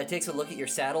 Takes a look at your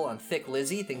saddle on Thick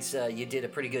Lizzie, thinks you did a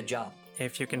pretty good job.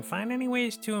 If you can find any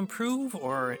ways to improve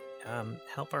or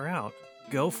help her out,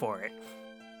 go for it.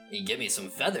 You can give me some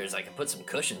feathers, I can put some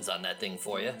cushions on that thing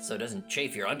for you, so it doesn't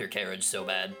chafe your undercarriage so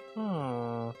bad.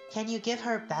 Aww. Can you give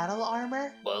her battle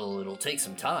armor? Well, it'll take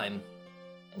some time,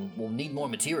 and we'll need more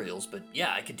materials, but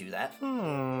yeah, I could do that.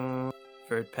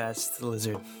 Vert past the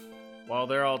lizard. While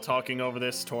they're all talking over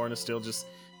this, Torin is still just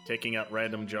taking out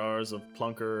random jars of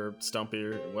Plunker or Stumpy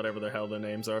or whatever the hell their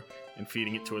names are, and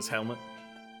feeding it to his helmet.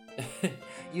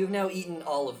 You've now eaten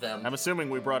all of them. I'm assuming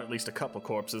we brought at least a couple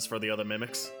corpses for the other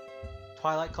mimics.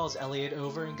 Twilight calls Elliot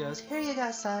over and goes, "Here you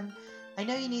go, son. I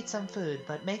know you need some food,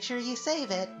 but make sure you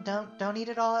save it. Don't eat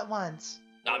it all at once."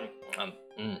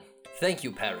 Thank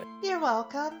you, parrot. You're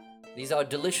welcome. These are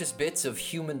delicious bits of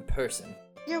human person.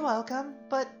 You're welcome,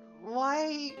 but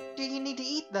why do you need to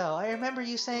eat, though? I remember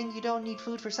you saying you don't need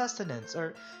food for sustenance,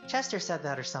 or Chester said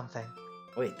that or something.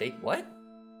 Wait, what?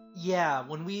 Yeah,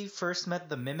 when we first met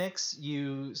the mimics,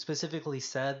 you specifically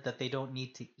said that they don't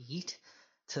need to eat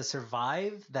to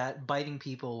survive, that biting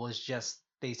people was just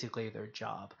basically their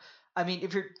job. I mean,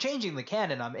 if you're changing the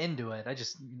canon, I'm into it. I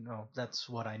just, that's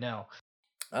what I know.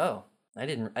 Oh, I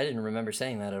didn't remember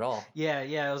saying that at all. Yeah,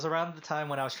 it was around the time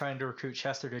when I was trying to recruit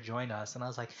Chester to join us, and I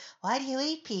was like, "Why do you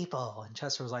eat people?" And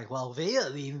Chester was like, "Well,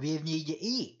 we need to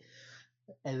eat.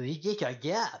 And we get our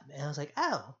job." And I was like,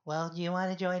 "Oh, well, do you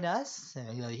want to join us?" And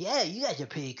he goes, "Yeah, you guys are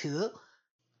pretty cool."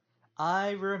 I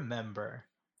remember.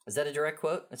 Is that a direct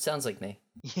quote? It sounds like me.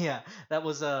 Yeah, that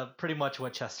was pretty much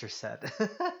what Chester said.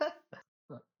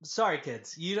 Sorry,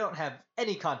 kids, you don't have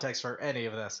any context for any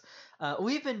of this.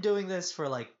 We've been doing this for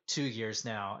like 2 years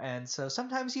now, and so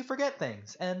sometimes you forget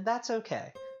things, and that's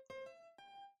okay.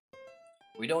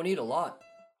 We don't eat a lot.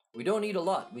 We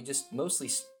just mostly,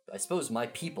 I suppose my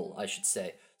people, I should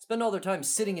say, spend all their time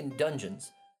sitting in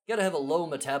dungeons. Gotta have a low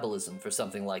metabolism for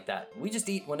something like that. We just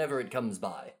eat whenever it comes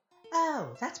by.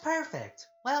 Oh, that's perfect.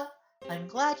 Well, I'm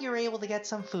glad you're able to get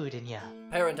some food in ya.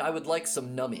 Parent, I would like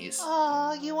some nummies.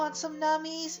 Oh, you want some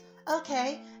nummies?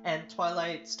 Okay. And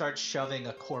Twilight starts shoving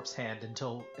a corpse hand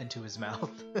into his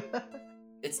mouth.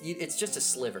 It's just a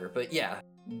sliver, but yeah,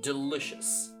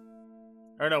 delicious.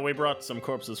 Or no, we brought some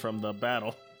corpses from the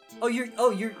battle.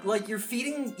 You're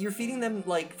feeding them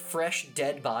like fresh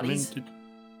dead bodies.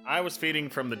 I was feeding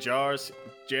from the jars.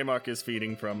 J-Mark is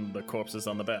feeding from the corpses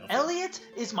on the battlefield. Elliot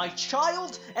is my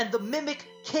child and the Mimic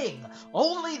King.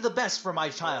 Only the best for my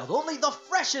child. Only the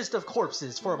freshest of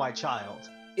corpses for my child.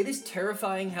 It is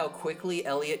terrifying how quickly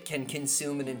Elliot can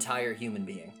consume an entire human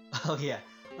being. Oh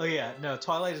yeah. No,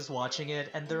 Twilight is watching it,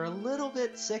 and they're a little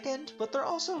bit sickened, but they're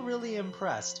also really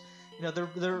impressed.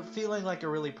 They're feeling like a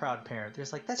really proud parent. They're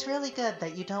just like, "That's really good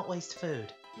that you don't waste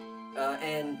food."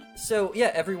 And so,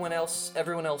 yeah, everyone else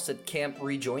at camp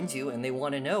rejoins you, and they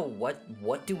want to know,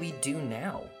 what do we do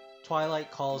now? Twilight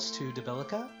calls to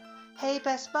Debilica. "Hey,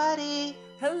 best buddy."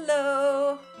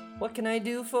 "Hello. What can I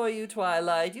do for you,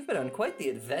 Twilight? You've been on quite the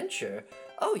adventure.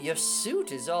 Oh, your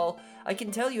suit is all... I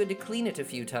can tell you had to clean it a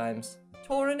few times.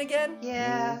 Torin again?"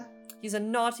 "Yeah. He's a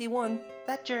naughty one."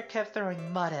 "That jerk kept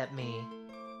throwing mud at me.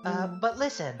 But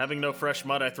listen." Having no fresh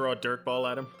mud, I throw a dirt ball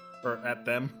at him. Or at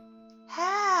them.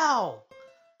 How?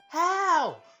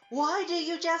 Why do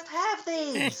you just have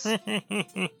these?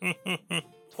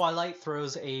 Twilight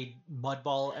throws a mud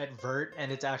ball at Vert,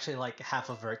 and it's actually like half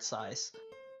of Vert's size.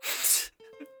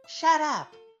 Shut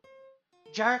up,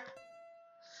 jerk.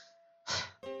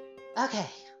 Okay.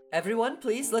 Everyone,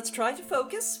 please, let's try to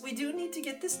focus. We do need to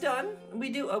get this done.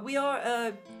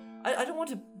 I don't want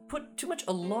to put too much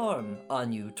alarm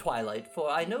on you, Twilight, for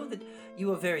I know that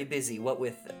you are very busy, what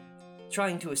with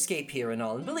trying to escape here and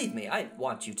all, and believe me, I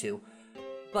want you to.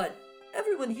 But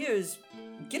everyone here is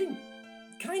getting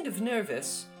kind of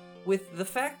nervous with the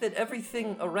fact that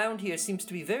everything around here seems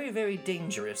to be very, very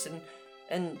dangerous,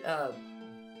 and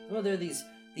there are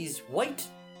these white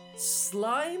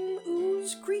slime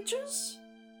ooze creatures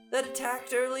that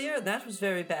attacked earlier, and that was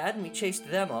very bad, and we chased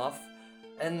them off.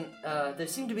 And there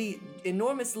seem to be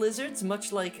enormous lizards,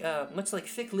 much like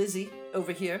Thick Lizzie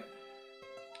over here.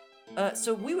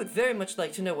 So we would very much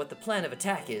like to know what the plan of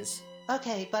attack is.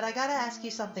 Okay, but I gotta ask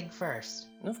you something first.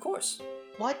 Of course.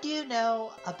 What do you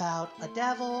know about a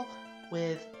devil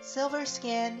with silver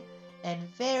skin and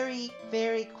very,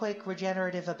 very quick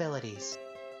regenerative abilities?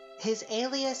 His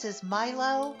alias is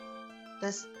Milo.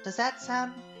 Does that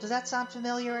sound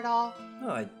familiar at all?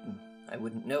 No, I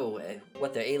wouldn't know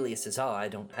what their aliases are. I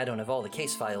don't have all the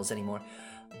case files anymore.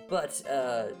 But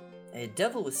a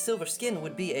devil with silver skin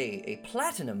would be a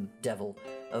platinum devil,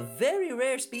 a very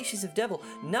rare species of devil,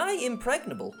 nigh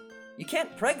impregnable. You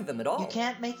can't preg them at all. You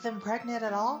can't make them pregnant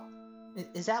at all?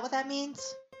 Is that what that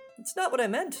means? It's not what I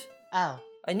meant. Oh.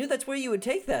 I knew that's where you would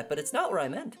take that, but it's not where I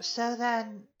meant. So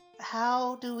then,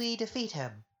 how do we defeat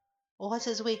him? What's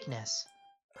his weakness?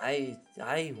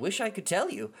 I wish I could tell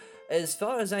you. As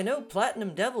far as I know,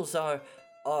 platinum devils are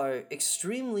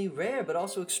extremely rare, but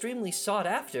also extremely sought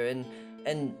after,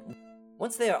 and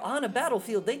once they are on a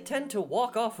battlefield, they tend to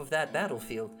walk off of that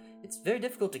battlefield. It's very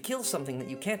difficult to kill something that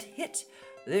you can't hit.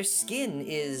 Their skin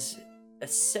is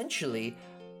essentially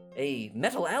a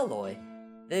metal alloy,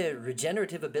 Their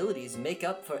regenerative abilities make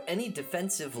up for any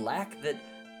defensive lack that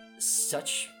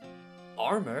such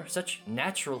armor, such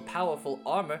natural, powerful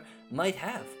armor, might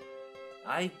have.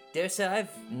 I dare say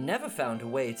I've never found a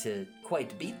way to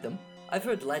quite beat them. I've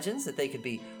heard legends that they could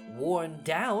be worn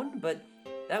down, but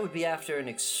that would be after an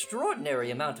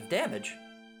extraordinary amount of damage.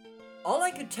 All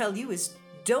I could tell you is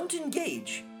don't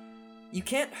engage. You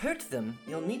can't hurt them.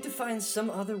 You'll need to find some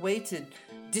other way to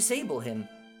disable him.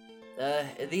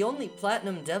 The only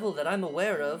Platinum Devil that I'm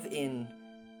aware of in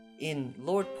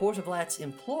Lord Portablat's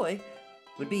employ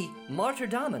would be Martyr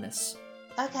Dominus.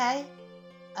 Okay.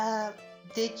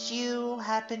 Did you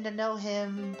happen to know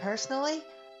him personally?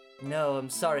 No, I'm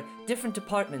sorry. Different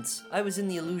departments. I was in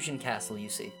the Illusion Castle, you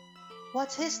see.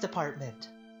 What's his department?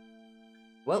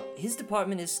 Well, his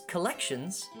department is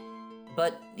collections,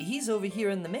 but he's over here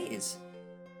in the maze.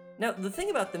 Now, the thing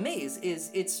about the maze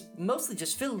is it's mostly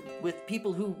just filled with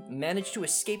people who manage to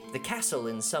escape the castle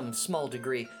in some small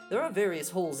degree. There are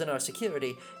various holes in our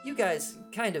security. You guys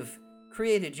kind of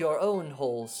created your own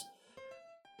holes.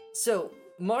 So,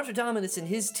 Martyr Dominus and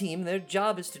his team, their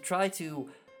job is to try to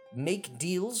make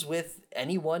deals with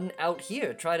anyone out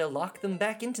here, try to lock them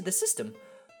back into the system.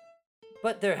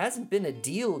 But there hasn't been a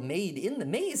deal made in the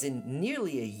maze in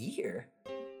nearly a year.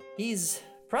 He's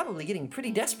probably getting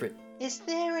pretty desperate. Is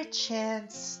there a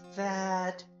chance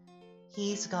that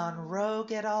he's gone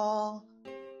rogue at all?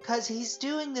 'Cause he's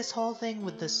doing this whole thing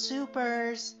with the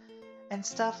supers and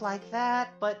stuff like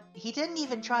that, but he didn't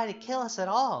even try to kill us at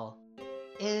all.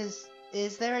 Is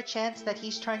there a chance that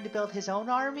he's trying to build his own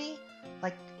army?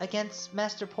 Like, against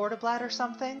Master Portablat or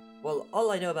something? Well,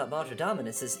 all I know about Martyr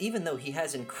Dominus is even though he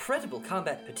has incredible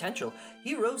combat potential,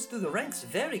 he rose through the ranks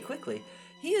very quickly.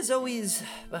 He is always...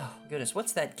 oh, goodness,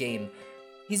 what's that game?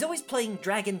 He's always playing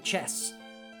dragon chess.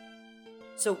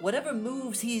 So whatever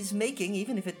moves he's making,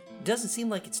 even if it doesn't seem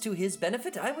like it's to his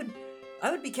benefit, I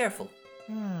would be careful.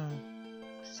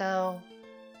 So,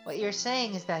 what you're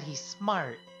saying is that he's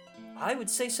smart. I would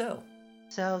say so.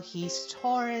 So he's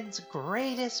Torin's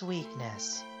greatest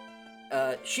weakness.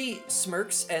 She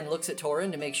smirks and looks at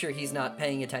Torin to make sure he's not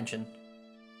paying attention.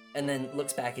 And then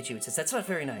looks back at you and says, "That's not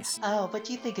very nice." Oh, but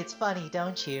you think it's funny,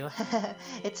 don't you?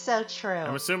 It's so true.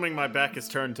 I'm assuming my back is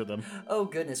turned to them. Oh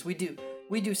goodness, we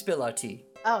do spill our tea.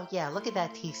 Oh yeah, look at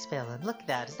that tea spilling. Look at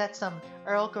that. Is that some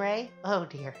Earl Grey? Oh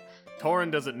dear.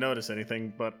 Torin doesn't notice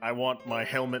anything, but I want my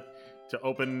helmet to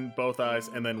open both eyes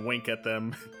and then wink at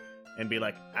them and be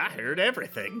like, "I heard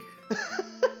everything."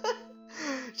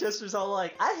 Jester's all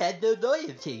like, "I had no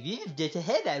loyalty. Even just a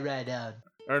head I ride on."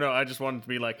 Or no, I just wanted to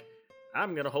be like,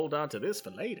 "I'm gonna hold on to this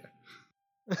for later."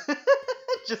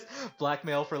 Just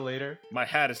blackmail for later. My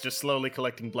hat is just slowly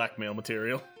collecting blackmail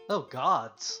material. Oh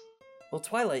gods. Well,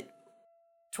 Twilight,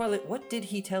 what did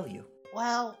he tell you?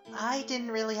 Well, I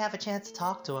didn't really have a chance to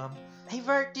talk to him. Hey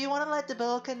Vert, do you want to let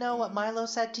Debilica know what Milo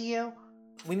said to you?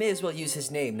 We may as well use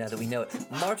his name now that we know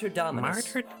it. Martyr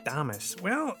Dominus. Martyr Dominus.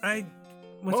 Well, I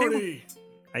was Marty!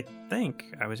 I think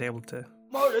I was able to...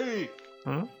 Marty!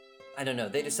 Huh? I don't know.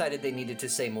 They decided they needed to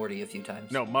say Morty a few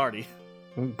times. No, Marty.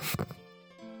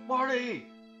 Marty!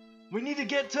 We need to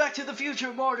get back to the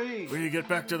future, Marty! We need to get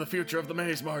back to the future of the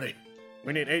maze, Marty.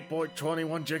 We need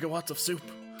 8.21 gigawatts of soup.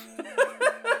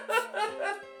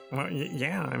 Well,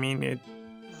 yeah, I mean, This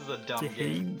is a dumb he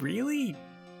game. really,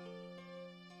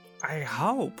 I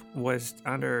hope, was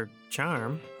under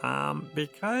charm,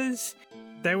 because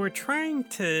they were trying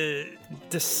to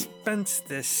dispense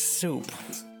this soup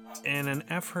in an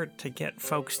effort to get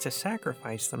folks to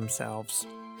sacrifice themselves.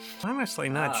 Honestly,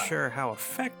 not sure how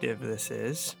effective this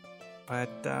is, but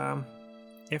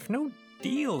if no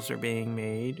deals are being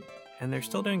made and they're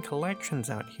still doing collections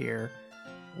out here,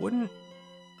 wouldn't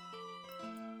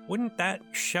that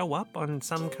show up on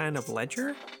some kind of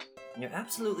ledger? You're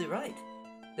absolutely right.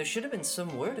 There should have been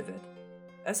some word of it.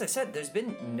 As I said, there's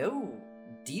been no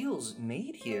deals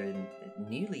made here in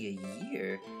nearly a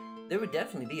year. There would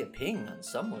definitely be a ping on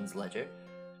someone's ledger.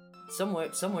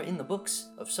 Somewhere in the books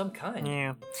of some kind.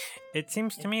 Yeah. It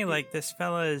seems to me like this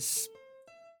fella's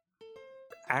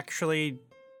actually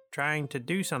trying to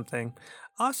do something.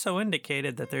 Also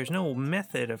indicated that there's no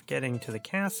method of getting to the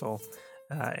castle,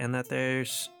 and that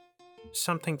there's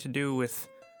something to do with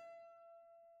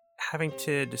having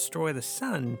to destroy the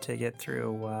sun to get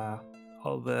through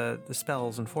all the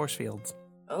spells and force fields.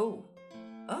 Oh,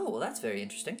 well, that's very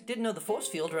interesting. Didn't know the force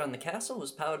field around the castle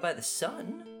was powered by the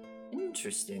sun.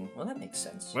 Interesting. Well, that makes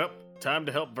sense. Well, time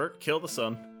to help Vert kill the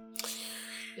sun.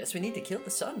 Yes, we need to kill the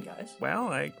sun, guys.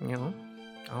 Well,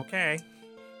 okay.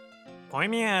 Point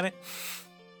me at it.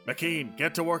 McKean,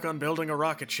 get to work on building a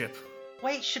rocket ship.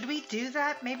 Wait, should we do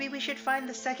that? Maybe we should find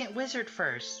the second wizard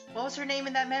first. What was her name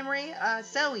in that memory?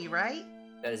 Zoe, right?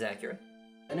 That is accurate.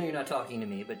 I know you're not talking to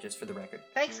me, but just for the record.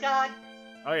 Thanks, God.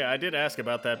 Oh yeah, I did ask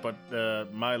about that, but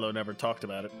Milo never talked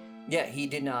about it. Yeah, he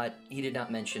did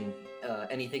not mention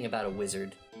anything about a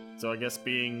wizard. So I guess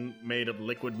being made of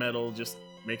liquid metal just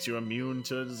makes you immune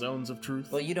to zones of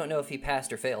truth? Well, you don't know if he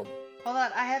passed or failed. Hold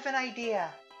on, I have an idea.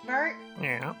 Bert?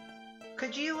 Yeah?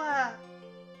 Could you,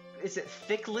 Is it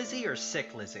Thick Lizzie or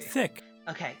Sick Lizzie? Thick.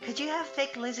 Okay, could you have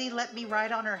Thick Lizzie let me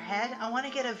ride on her head? I want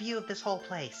to get a view of this whole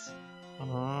place.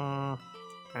 I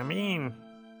mean,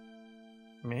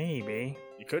 maybe.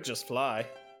 You could just fly.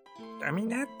 I mean,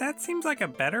 that seems like a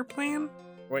better plan.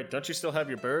 Wait, don't you still have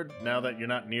your bird? Now that you're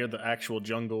not near the actual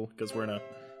jungle, because we're in a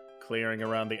clearing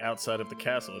around the outside of the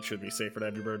castle, it should be safer to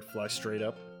have your bird fly straight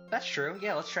up. That's true.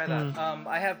 Yeah, let's try that.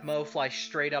 I have Mo fly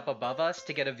straight up above us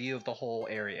to get a view of the whole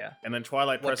area. And then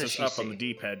Twilight presses up on the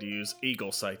D-pad to use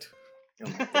eagle sight. Oh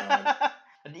my god.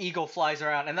 An eagle flies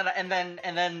around,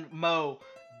 and then Mo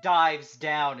dives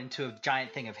down into a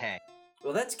giant thing of hay.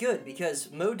 Well, that's good,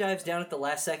 because Mo dives down at the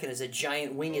last second as a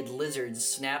giant winged lizard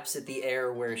snaps at the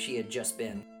air where she had just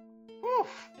been. Whew.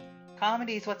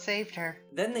 Comedy's what saved her.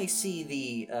 Then they see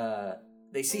the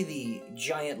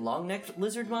giant long-necked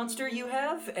lizard monster you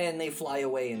have, and they fly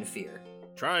away in fear.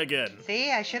 Try again.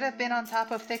 See, I should have been on top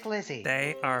of Thick Lizzie.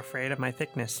 They are afraid of my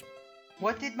thickness.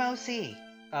 What did Mo see?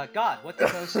 God, what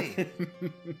did Mo see?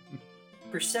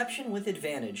 Perception with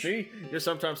advantage. See? You're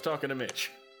sometimes talking to Mitch.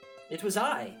 It was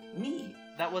me.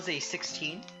 That was a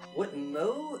 16. What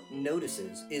Mo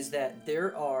notices is that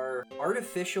there are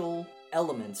artificial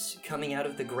elements coming out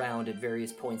of the ground at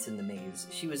various points in the maze.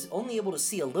 She was only able to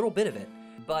see a little bit of it,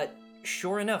 but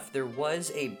sure enough, there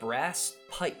was a brass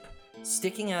pipe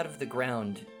sticking out of the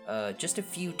ground just a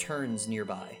few turns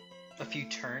nearby. A few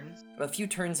turns? A few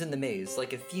turns in the maze,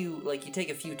 like you take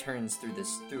a few turns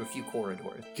through a few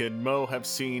corridors. Could Mo have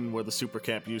seen where the super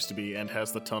camp used to be and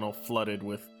has the tunnel flooded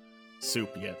with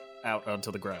soup yet out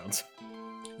onto the grounds?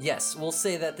 Yes, we'll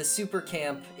say that the super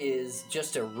camp is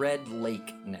just a red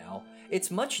lake now. It's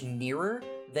much nearer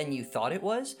than you thought it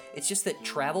was. It's just that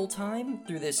travel time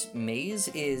through this maze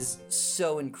is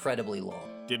so incredibly long.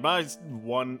 Did my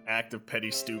one act of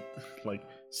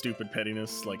stupid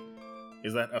pettiness,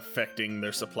 is that affecting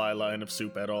their supply line of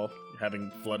soup at all,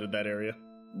 having flooded that area?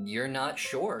 You're not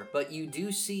sure, but you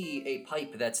do see a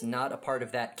pipe that's not a part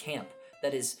of that camp,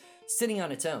 that is sitting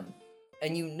on its own.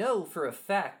 And you know for a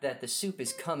fact that the soup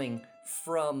is coming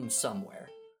from somewhere.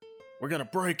 We're gonna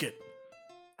break it.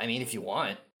 I mean, if you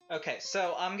want. Okay,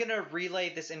 so I'm gonna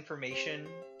relay this information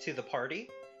to the party,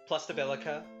 plus the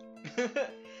Bilica.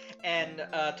 And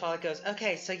Twilight goes,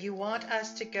 okay, so you want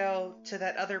us to go to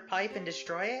that other pipe and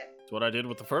destroy it? That's what I did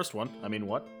with the first one. I mean,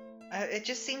 what? It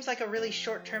just seems like a really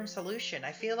short-term solution.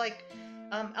 I feel like,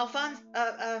 Alfonso.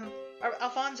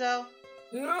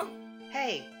 Yeah?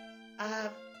 Hey,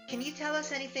 can you tell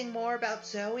us anything more about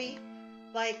Zoe?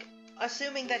 Like,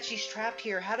 assuming that she's trapped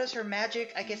here, how does her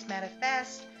magic, I guess,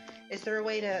 manifest? Is there a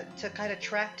way to kind of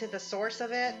track to the source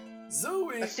of it?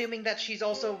 Zoe! Assuming that she's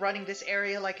also running this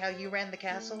area like how you ran the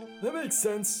castle? That makes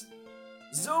sense.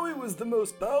 Zoe was the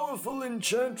most powerful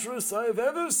enchantress I've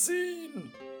ever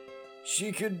seen.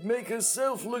 She could make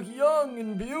herself look young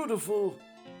and beautiful.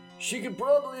 She could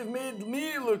probably have made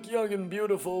me look young and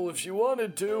beautiful if she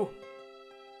wanted to.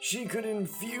 She could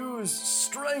infuse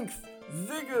strength,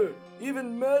 vigor,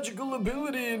 even magical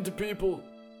ability into people.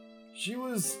 She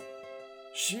was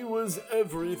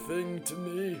everything to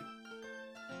me.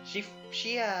 You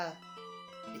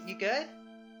good?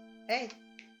 Hey,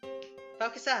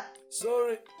 focus up.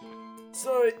 Sorry.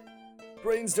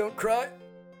 Brains don't cry.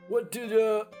 What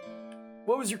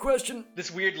was your question?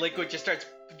 This weird liquid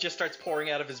just starts pouring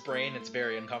out of his brain. It's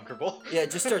very uncomfortable. Yeah,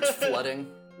 it just starts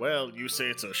flooding. Well, you say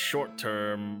it's a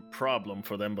short-term problem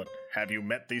for them, but have you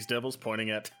met these devils? Pointing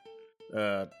at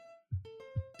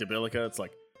Debilica, it's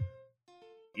like,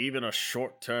 even a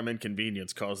short-term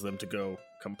inconvenience caused them to go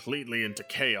completely into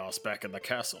chaos back in the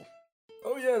castle.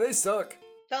 Oh yeah, they suck.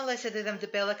 Don't listen to them,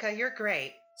 Debilica, you're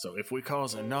great. So if we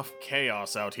cause enough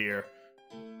chaos out here,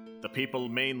 the people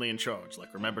mainly in charge,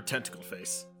 remember Tentacle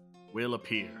Face, will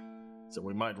appear. So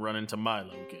we might run into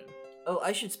Milo again. Oh,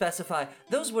 I should specify,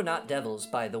 those were not devils,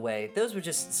 by the way. Those were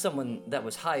just someone that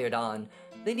was hired on.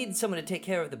 They needed someone to take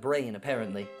care of the brain,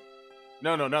 apparently.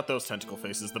 No, not those Tentacle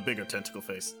Faces, the bigger Tentacle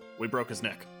Face. We broke his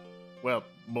neck. Well,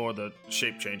 more the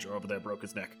shape changer over there broke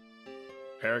his neck.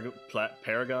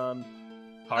 Paragon?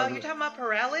 Oh, you're talking about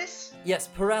Paralis? Yes,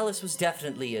 Paralis was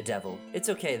definitely a devil. It's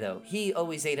okay, though. He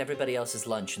always ate everybody else's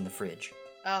lunch in the fridge.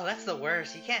 Oh, that's the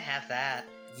worst. You can't have that.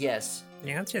 Yes.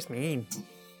 Yeah, it's just mean.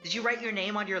 Did you write your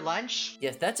name on your lunch?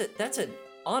 Yes, that's an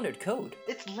honored code.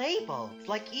 It's labeled.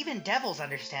 Like, even devils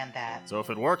understand that. So if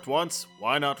it worked once,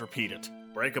 why not repeat it?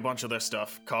 Break a bunch of their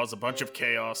stuff, cause a bunch of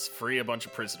chaos, free a bunch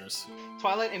of prisoners.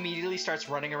 Twilight immediately starts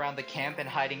running around the camp and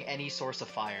hiding any source of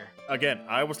fire. Again,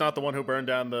 I was not the one who burned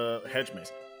down the hedge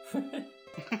maze.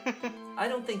 I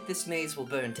don't think this maze will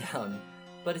burn down,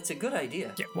 but it's a good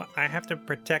idea. Yeah, well, I have to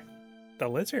protect the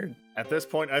lizard. At this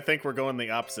point, I think we're going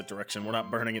the opposite direction. We're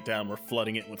not burning it down, we're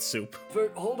flooding it with soup.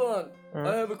 Vert, hold on.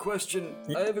 I have a question.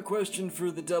 I have a question for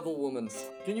the devil woman.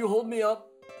 Can you hold me up?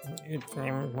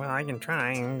 Well, I can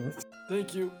try.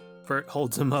 Thank you. Vert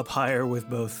holds him up higher with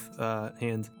both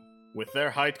hands. With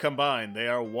their height combined, they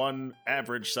are one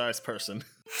average-sized person.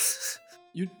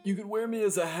 You could wear me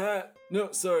as a hat.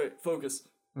 No, sorry, focus.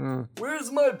 Mm.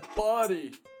 Where's my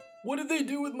body? What did they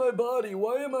do with my body?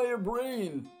 Why am I a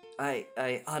brain?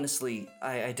 I honestly,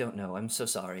 I don't know. I'm so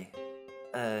sorry.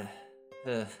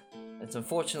 It's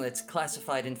unfortunate. It's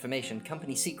classified information,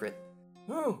 company secret.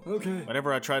 Oh, okay.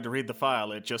 Whenever I tried to read the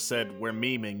file, it just said, "We're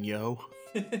memeing, yo."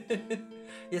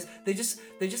 Yes, they're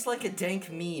just like a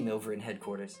dank meme over in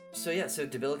headquarters. So yeah, so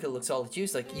Debilica looks all at you.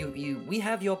 It's like, we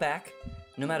have your back,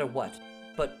 no matter what.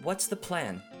 But what's the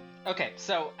plan? Okay,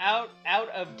 so out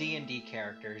of D&D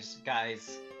characters,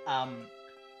 guys,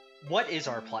 what is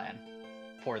our plan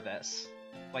for this?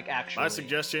 Like, actually. My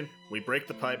suggestion, we break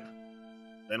the pipe,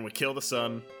 then we kill the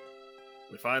sun,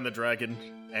 we find the dragon,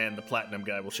 and the platinum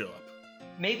guy will show up.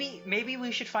 Maybe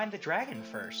we should find the dragon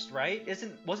first, right?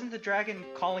 Wasn't the dragon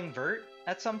calling Vert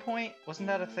at some point? Wasn't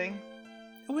that a thing?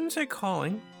 I wouldn't say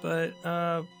calling, but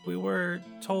we were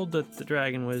told that the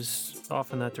dragon was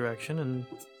off in that direction, and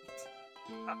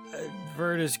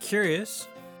Vert is curious.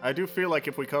 I do feel like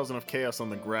if we cause enough chaos on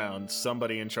the ground,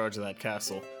 somebody in charge of that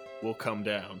castle will come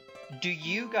down. Do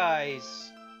you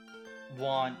guys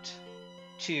want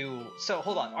to... So,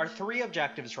 hold on. Our 3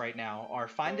 objectives right now are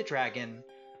find the dragon,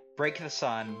 break the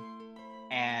sun,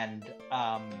 and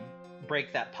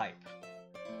break that pipe.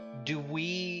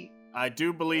 I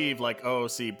do believe, like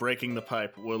OOC, breaking the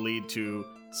pipe will lead to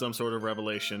some sort of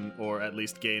revelation, or at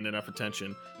least gain enough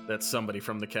attention that somebody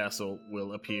from the castle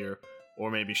will appear, or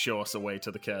maybe show us a way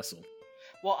to the castle.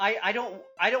 Well, I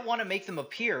don't want to make them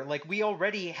appear. Like, we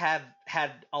already have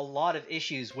had a lot of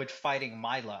issues with fighting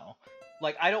Milo.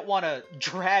 Like, I don't want to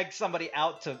drag somebody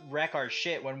out to wreck our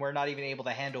shit when we're not even able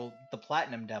to handle the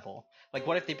Platinum Devil. Like,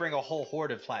 what if they bring a whole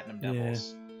horde of Platinum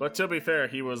Devils? Yeah. But to be fair,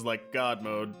 he was like God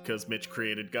mode, because Mitch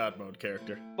created God mode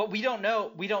character. But we don't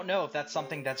know if that's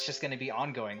something that's just going to be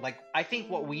ongoing. Like, I think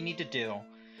what we need to do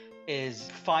is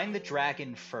find the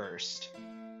dragon first,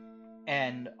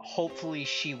 and hopefully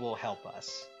she will help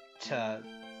us to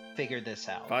figure this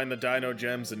out. Find the Dino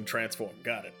Gems and transform.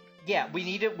 Got it. Yeah, we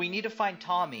need to find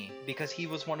Tommy, because he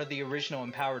was one of the original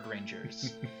Empowered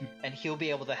Rangers, and he'll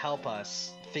be able to help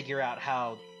us figure out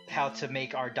how to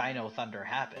make our Dino Thunder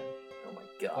happen. Oh my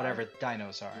god. Whatever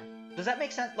dinos are. Does that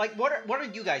make sense? Like, what are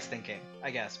you guys thinking? I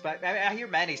guess, but I hear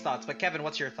Manny's thoughts. But Kevin,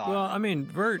 what's your thought? Well, I mean,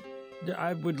 Vert,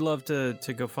 I would love to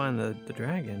go find the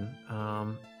dragon.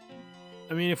 I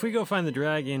mean, if we go find the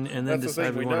dragon and then that's decide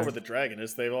the thing, we know where the dragon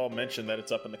is. They've all mentioned that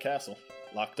it's up in the castle,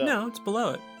 locked up. No, it's below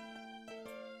it.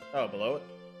 Oh, below it?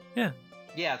 Yeah.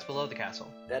 Yeah, it's below the castle.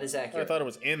 That is accurate. I thought it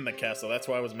was in the castle. That's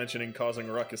why I was mentioning causing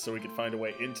a ruckus so we could find a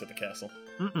way into the castle.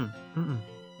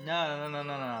 No.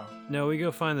 No, we go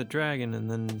find the dragon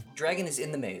and then... Dragon is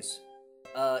in the maze.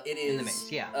 It is... In the maze,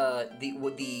 yeah.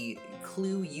 The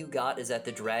clue you got is that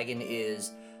the dragon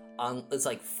is on... It's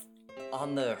like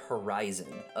on the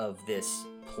horizon of this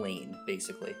plane,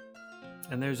 basically.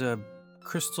 And there's a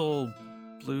crystal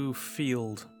blue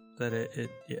field that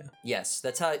yeah. Yes,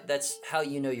 that's how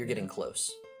you know you're getting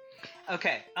close.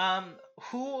 Okay.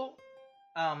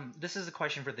 This is a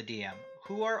question for the DM.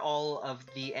 Who are all of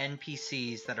the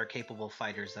NPCs that are capable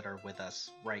fighters that are with us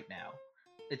right now?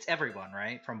 It's everyone,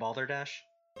 right? From Balderdash?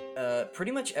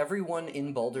 Pretty much everyone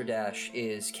in Balderdash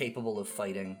is capable of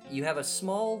fighting. You have a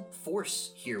small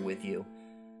force here with you.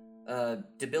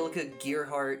 Debilica,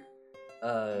 Gearheart,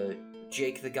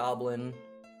 Jake the Goblin,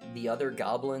 the other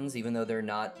goblins, even though they're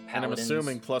not paladins. And I'm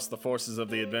assuming plus the forces of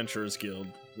the Adventurers Guild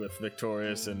with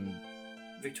Victorious,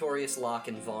 Locke,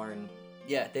 and Varn.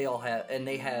 Yeah, they all have, and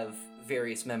they have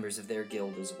various members of their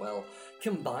guild as well.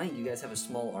 Combined, you guys have a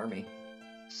small army.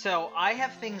 So I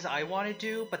have things I want to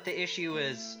do, but the issue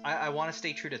is I want to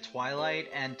stay true to Twilight,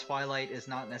 and Twilight is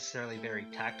not necessarily very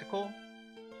tactical.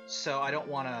 So I don't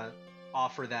want to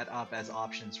offer that up as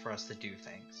options for us to do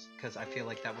things, because I feel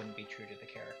like that wouldn't be true to the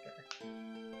character.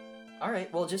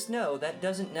 Alright, well just know, that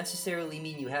doesn't necessarily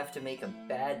mean you have to make a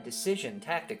bad decision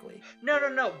tactically.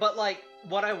 No, but like,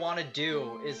 what I want to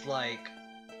do is like,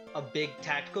 a big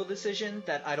tactical decision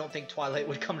that I don't think Twilight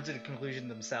would come to the conclusion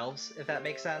themselves, if that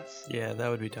makes sense. Yeah, that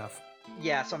would be tough.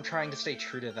 Yeah, so I'm trying to stay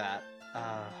true to that.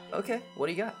 Okay, what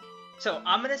do you got? So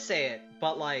I'm gonna say it,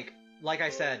 but like I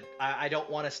said, I don't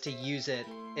want us to use it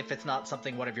if it's not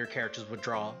something one of your characters would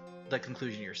draw the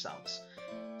conclusion yourselves.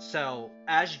 So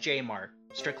as J-Mark,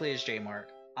 strictly as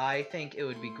J-Mark, I think it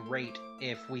would be great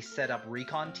if we set up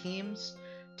recon teams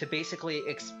to basically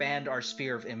expand our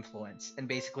sphere of influence and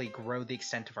basically grow the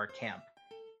extent of our camp.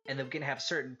 And then we can have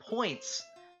certain points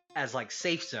as like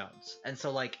safe zones. And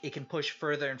so like it can push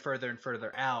further and further and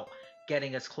further out,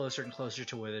 getting us closer and closer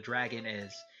to where the dragon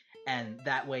is. And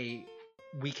that way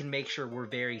we can make sure we're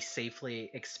very safely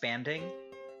expanding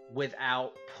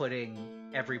without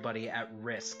putting everybody at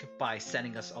risk by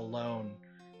sending us alone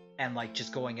and like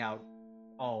just going out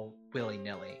all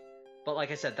willy-nilly. But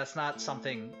like I said, that's not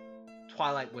something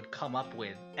Twilight would come up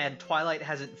with, and Twilight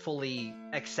hasn't fully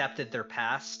accepted their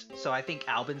past, so I think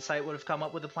Albinsight would have come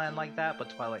up with a plan like that, but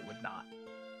Twilight would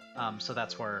not. So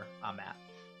that's where I'm at.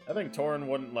 I think Torin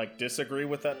wouldn't like disagree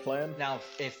with that plan. Now,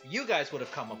 if you guys would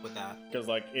have come up with that, because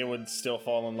like it would still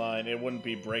fall in line. It wouldn't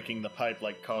be breaking the pipe,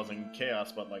 like causing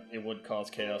chaos, but like it would cause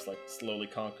chaos, like slowly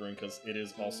conquering, because it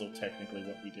is also technically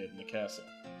what we did in the castle.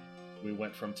 We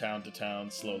went from town to town,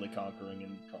 slowly conquering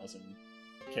and causing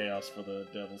chaos for the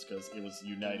devils, because it was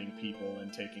uniting people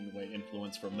and taking away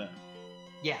influence from them.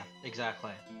 Yeah,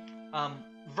 exactly.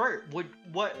 Vert,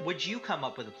 would you come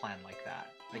up with a plan like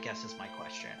that? I guess is my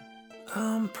question.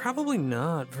 Probably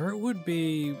not. Vert would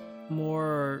be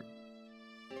more,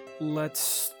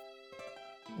 let's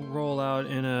roll out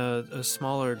in a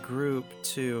smaller group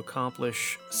to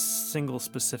accomplish single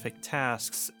specific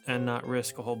tasks and not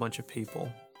risk a whole bunch of people.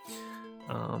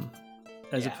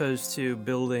 As opposed to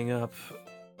building up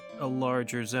a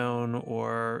larger zone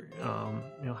or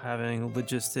having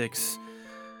logistics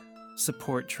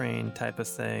support train type of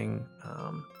thing.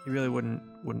 You really wouldn't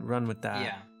run with that.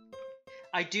 Yeah.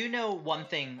 I do know one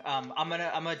thing. I'm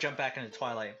gonna jump back into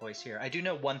Twilight voice here. I do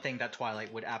know one thing that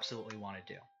Twilight would absolutely want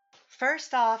to do.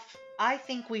 First off, I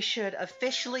think we should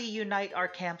officially unite our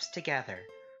camps together.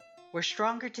 We're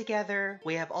stronger together.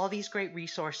 We have all these great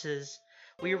resources.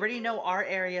 We already know our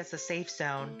area is a safe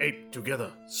zone. 8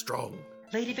 together, strong.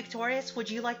 Lady Victorious, would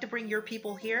you like to bring your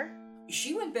people here?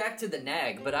 She went back to the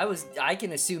Nag, but I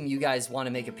can assume you guys want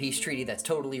to make a peace treaty that's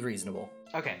totally reasonable.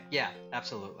 Okay, yeah,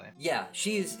 absolutely. Yeah,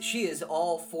 she is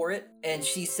all for it, and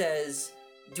she says,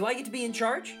 "Do I get to be in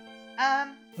charge?"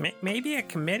 Maybe a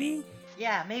committee?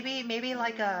 Yeah, maybe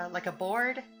like a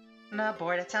board. No,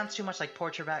 board. It sounds too much like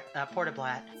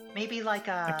Portablat. Maybe like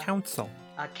a council.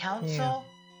 A council?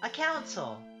 Yeah. A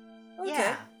council. Okay.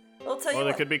 Yeah. I'll tell you Or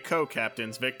there what. could be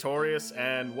co-captains, Victorious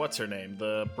and what's her name,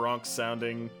 the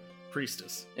Bronx-sounding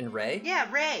priestess. And Ray? Yeah,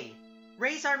 Ray.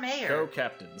 Ray's our mayor.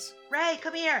 Co-captains. Ray,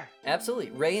 come here.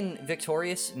 Absolutely. Ray and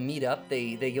Victorious meet up.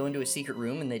 They go into a secret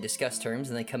room and they discuss terms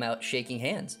and they come out shaking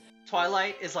hands.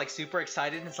 Twilight is like super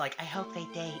excited and it's like, I hope they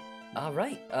date. All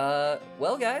right.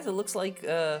 Well, guys, it looks like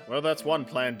Well, that's one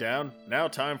plan down. Now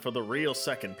time for the real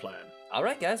second plan. All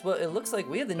right, guys. Well, it looks like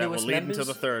we have the that newest will lead members. into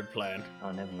the third plan.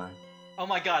 Oh, never mind. oh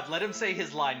my god, let him say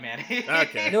his line, Manny.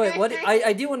 Okay. No, wait. What?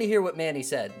 I do want to hear what Manny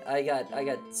said. I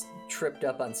got tripped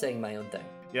up on saying my own thing.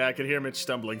 Yeah, I could hear Mitch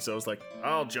stumbling, so I was like,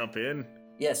 I'll jump in.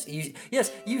 Yes,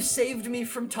 you saved me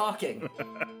from talking.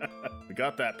 We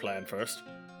got that plan first.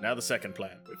 Now the second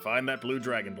plan. We find that blue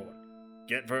dragonborn.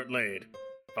 Get Vert laid.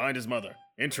 Find his mother.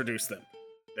 Introduce them.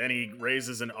 Then he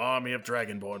raises an army of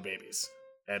dragonborn babies.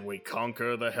 And we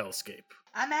conquer the hellscape.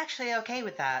 I'm actually okay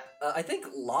with that. I think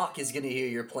Locke is going to hear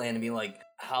your plan and be like,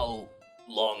 how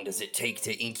long does it take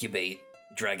to incubate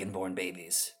dragonborn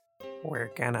babies? We're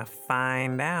gonna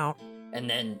find out. And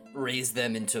then raise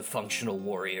them into functional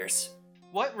warriors.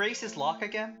 What race is Locke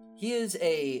again? He is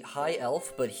a high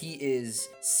elf, but he is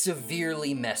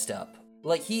severely messed up.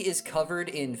 Like, he is covered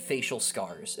in facial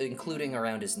scars, including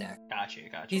around his neck. Gotcha.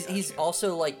 He's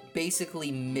also, like,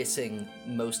 basically missing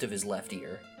most of his left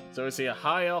ear. So is he a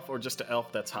high elf or just an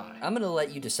elf that's high? I'm gonna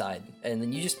let you decide, and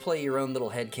then you just play your own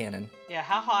little headcanon. Yeah,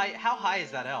 how high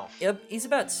is that elf? Yep, he's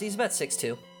about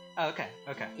 6'2". Oh,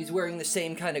 okay. He's wearing the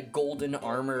same kind of golden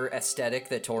armor aesthetic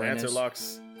that Torin is. Answer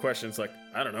Locke's questions like,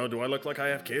 I don't know, do I look like I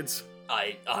have kids?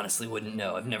 I honestly wouldn't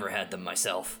know. I've never had them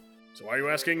myself. So why are you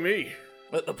asking me?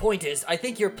 But the point is, I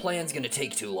think your plan's gonna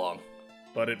take too long.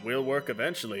 But it will work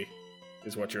eventually,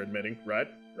 is what you're admitting, right?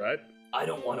 Right? I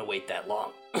don't want to wait that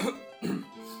long.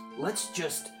 Let's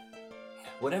just...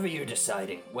 Whatever you're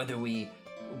deciding, whether we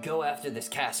go after this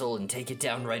castle and take it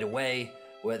down right away,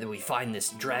 whether we find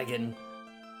this dragon,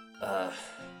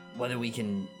 whether we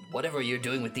can... Whatever you're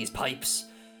doing with these pipes,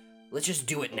 Let's just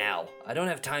do it now. I don't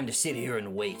have time to sit here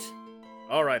and wait.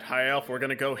 All right, High Elf, we're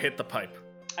gonna go hit the pipe.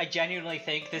 I genuinely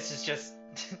think this is just...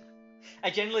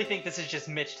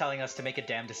 Mitch telling us to make a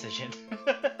damn decision.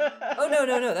 Oh, no.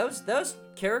 That was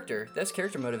character. That's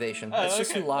character motivation. That's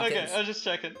just who Locke is. Okay, I was just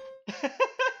checking. It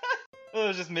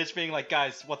was just Mitch being like,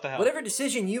 guys, what the hell? Whatever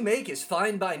decision you make is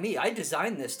fine by me. I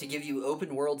designed this to give you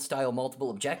open world style multiple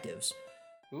objectives.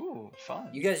 Ooh, fun.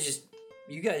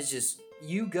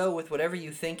 You go with whatever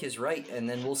you think is right, and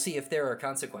then we'll see if there are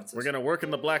consequences. We're gonna work in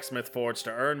the blacksmith forge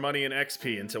to earn money and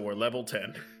XP until we're level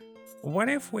 10. What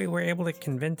if we were able to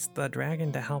convince the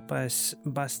dragon to help us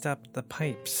bust up the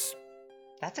pipes?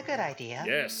 That's a good idea.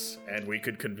 Yes, and we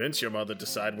could convince your mother to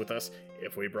side with us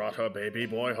if we brought her baby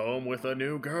boy home with a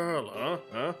new girl,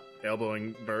 huh?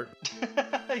 Elbowing Vert.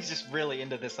 He's just really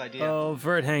into this idea. Oh,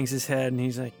 Vert hangs his head and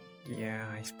he's like, yeah,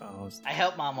 I suppose. I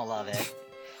hope Mom will love it.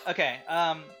 Okay,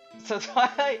 so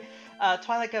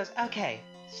Twilight goes, okay,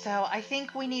 so I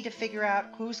think we need to figure out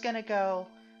who's gonna go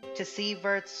to see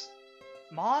Vert's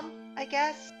mom, I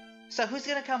guess? So who's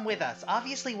gonna come with us?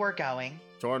 Obviously we're going.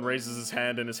 Torin raises his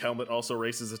hand and his helmet also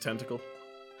raises a tentacle.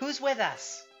 Who's with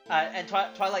us? And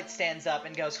Twilight stands up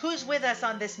and goes, who's with us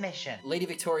on this mission? Lady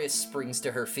Victoria springs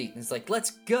to her feet and is like,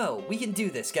 let's go. We can do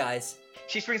this, guys.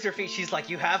 She springs to her feet. She's like,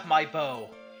 you have my bow.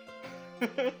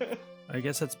 I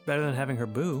guess that's better than having her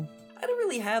boo. I don't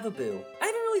really have a boo. I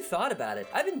haven't really thought about it.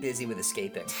 I've been busy with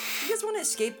escaping. You guys want to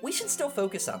escape? We should still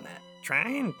focus on that.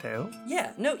 Trying to.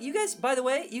 Yeah, no, you guys, by the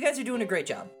way, you guys are doing a great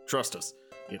job. Trust us.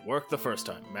 It worked the first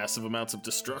time. Massive amounts of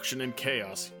destruction and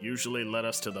chaos usually led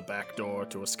us to the back door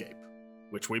to escape,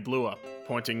 which we blew up,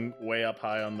 pointing way up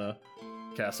high on the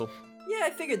castle. Yeah,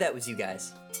 I figured that was you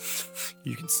guys.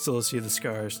 You can still see the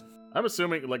scars. I'm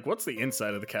assuming, what's the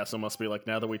inside of the castle must be like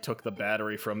now that we took the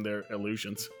battery from their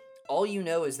illusions? All you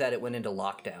know is that it went into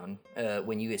lockdown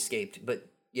when you escaped, but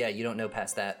yeah, you don't know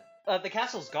past that. The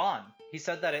castle's gone. He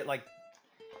said that it,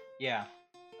 yeah.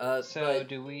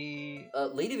 Do we...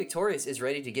 Lady Victorious is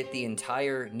ready to get the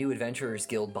entire New Adventurers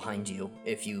Guild behind you,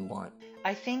 if you want.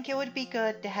 I think it would be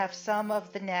good to have some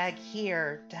of the nag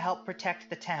here to help protect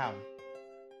the town.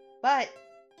 But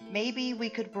maybe we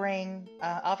could bring,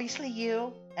 obviously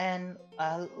you, and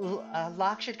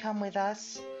Locke should come with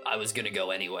us. I was gonna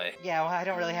go anyway. Yeah, well, I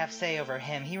don't really have say over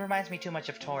him. He reminds me too much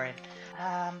of Torin.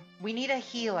 We need a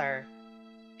healer.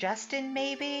 Justin,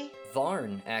 maybe?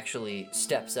 Varn actually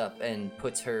steps up and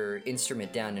puts her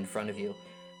instrument down in front of you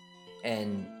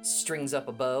and strings up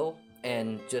a bow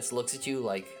and just looks at you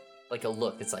like a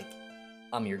look that's like,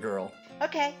 I'm your girl.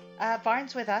 Okay,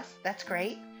 Varn's with us. That's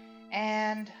great.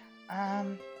 And,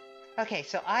 okay,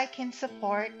 so I can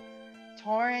support.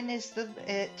 Torin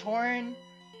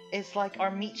is like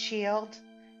our meat shield.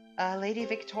 Lady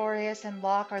Victorious and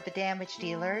Locke are the damage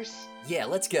dealers. Yeah,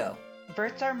 let's go.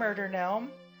 Vert's our murder gnome.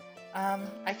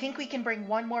 I think we can bring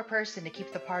one more person to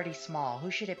keep the party small. Who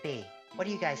should it be? What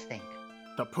do you guys think?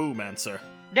 The Pooh-mancer.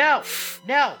 No!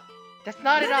 That's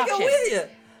not an option. Let me go with you!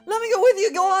 Let me go with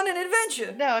you, go on an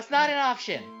adventure! No, it's not an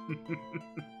option.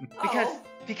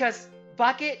 Because,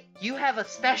 Bucket, you have a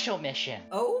special mission.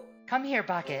 Oh? Come here,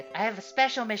 Bucket. I have a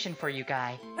special mission for you,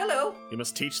 guy. Hello. He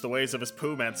must teach the ways of his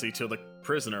Pooh-mancy to the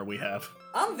prisoner we have.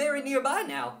 I'm very nearby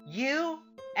now. You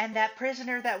and that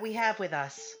prisoner that we have with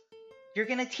us. You're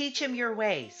gonna teach him your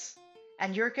ways.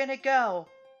 And you're gonna go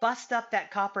bust up that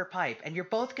copper pipe. And you're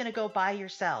both gonna go by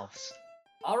yourselves.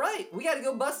 All right, we gotta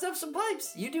go bust up some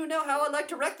pipes. You do know how I like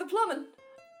to wreck the plumbing.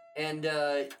 And,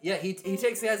 yeah, he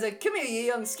takes the guy's like, come here, you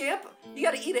young scamp. You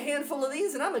gotta eat a handful of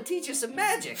these and I'm gonna teach you some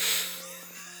magic.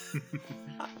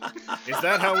 Is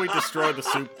that how we destroy the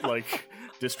soup,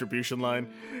 distribution line?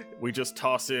 We just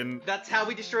toss in... That's how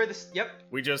we destroy this... Yep.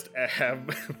 We just have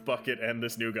Bucket and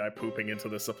this new guy pooping into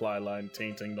the supply line,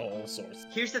 tainting the whole source.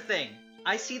 Here's the thing.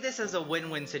 I see this as a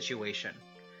win-win situation.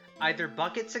 Either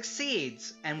Bucket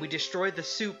succeeds and we destroy the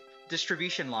soup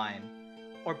distribution line,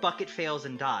 or Bucket fails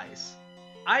and dies.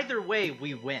 Either way,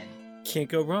 we win. Can't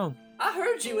go wrong. I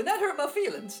heard you and that hurt my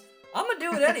feelings. I'm gonna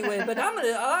do it anyway, but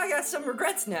I got some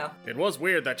regrets now. It was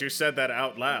weird that you said that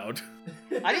out loud.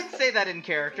 I didn't say that in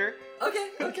character. Okay.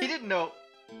 He didn't know.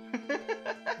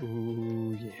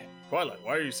 Ooh, yeah. Twilight,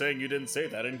 why are you saying you didn't say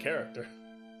that in character?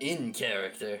 In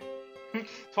character.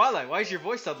 Twilight, why does your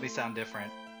voice suddenly sound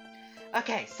different?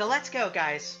 Okay, so let's go,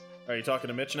 guys. Are you talking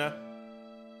to Mitch now?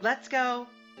 Let's go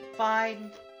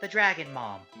find the Dragon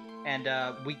Mom. And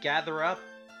we gather up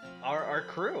our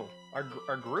crew,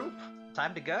 our group.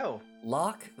 Time to go.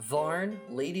 Locke, Varn,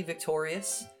 Lady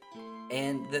Victorious,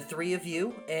 and the three of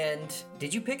you. And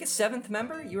did you pick a seventh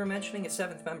member? You were mentioning a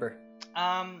seventh member.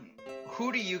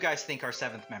 who do you guys think our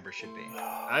 7th member should be?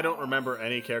 I don't remember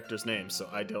any character's name, so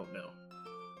I don't know.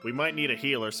 We might need a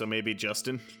healer, so maybe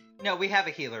Justin. No, we have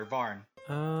a healer, Varn.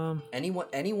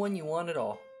 Anyone you want at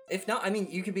all. If not, I mean,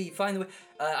 you could be fine with.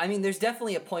 I mean, there's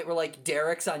definitely a point where like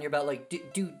Derek's on your belt. Like,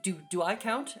 do I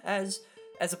count as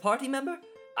a party member?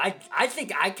 I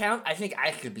think I count. I think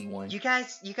I could be one. You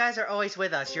guys are always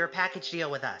with us. You're a package deal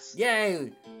with us.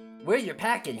 Yay! We're your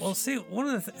package. Well, see, one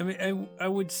of the I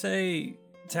would say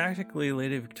tactically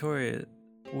Lady Victoria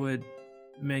would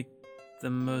make the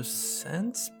most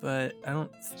sense, but I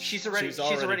don't. She's already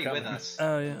with us.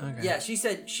 Oh yeah, okay. Yeah, she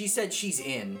said she's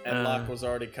in. And Locke was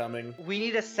already coming. We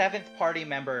need a 7th party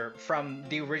member from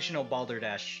the original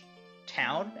Balderdash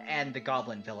town and the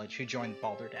Goblin Village who joined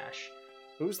Balderdash.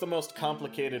 Who's the most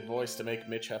complicated voice to make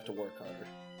Mitch have to work harder?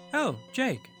 Oh,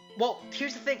 Jake. Well,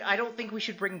 here's the thing. I don't think we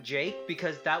should bring Jake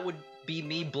because that would be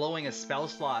me blowing a spell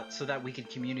slot so that we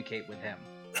could communicate with him.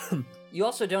 You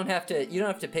also don't have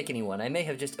to pick anyone. I may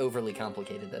have just overly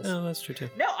complicated this. No, that's true too.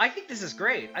 No, I think this is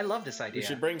great. I love this idea. We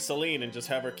should bring Celine and just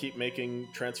have her keep making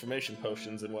transformation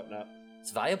potions and whatnot.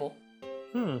 It's viable.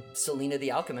 Selena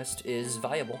the Alchemist is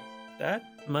viable. That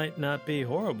might not be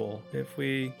horrible if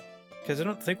we... Because I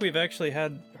don't think we've actually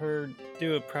had her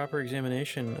do a proper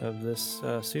examination of this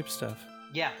soup stuff.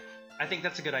 Yeah, I think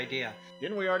that's a good idea.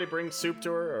 Didn't we already bring soup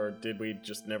to her, or did we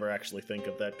just never actually think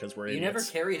of that because we're idiots? You never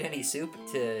carried any soup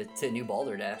to New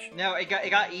Balderdash. No, it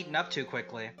got eaten up too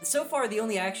quickly. So far, the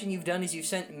only action you've done is you've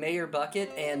sent Mayor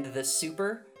Bucket and the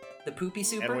super, the poopy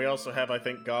super. And we also have, I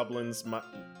think, goblins,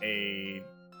 a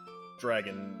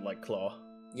dragon-like claw.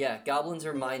 Yeah, goblins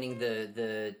are mining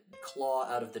the claw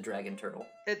out of the dragon turtle.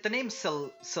 The name's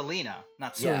Selena,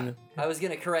 not Selena. Yeah, I was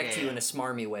gonna correct you in a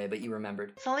smarmy way, but you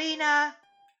remembered. Selena!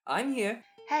 I'm here.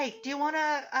 Hey, do you want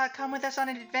to come with us on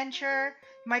an adventure?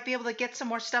 You might be able to get some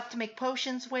more stuff to make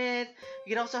potions with.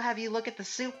 We could also have you look at the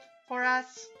soup for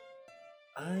us.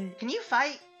 Can you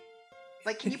fight?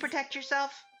 Like, can you protect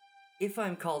yourself? If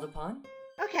I'm called upon.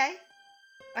 Okay.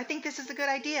 I think this is a good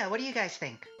idea. What do you guys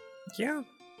think? Yeah.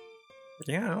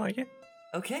 Yeah, I like it.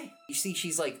 Okay. You see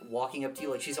she's like walking up to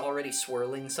you like she's already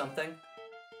swirling something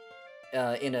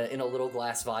in a little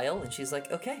glass vial, and she's like,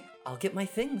 okay, I'll get my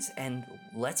things and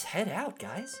let's head out,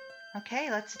 guys. Okay,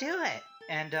 let's do it.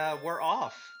 And we're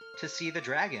off to see the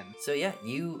dragon. So yeah,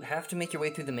 you have to make your way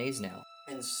through the maze now.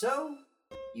 And so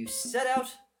you set out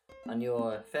on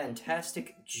your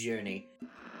fantastic journey.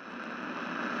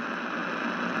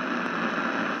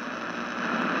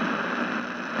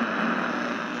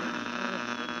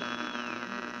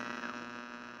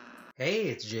 Hey,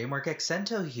 it's J. Mark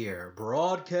Accento here,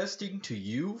 broadcasting to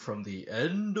you from the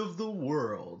end of the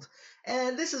world.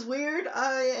 And this is weird,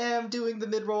 I am doing the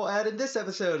mid-roll ad in this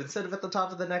episode instead of at the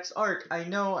top of the next arc. I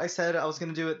know I said I was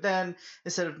going to do it then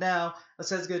instead of now. I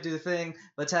said I was going to do the thing,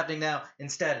 but it's happening now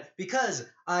instead. Because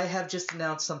I have just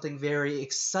announced something very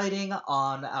exciting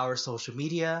on our social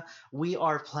media. We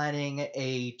are planning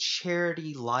a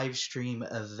charity live stream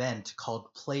event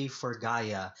called Play for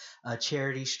Gaia, a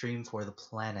charity stream for the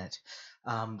planet.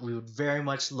 We would very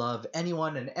much love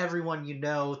anyone and everyone you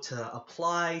know to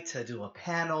apply to do a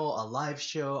panel, a live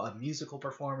show, a musical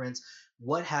performance,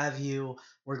 what have you.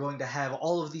 We're going to have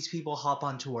all of these people hop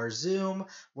onto our Zoom.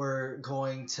 We're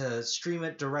going to stream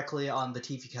it directly on the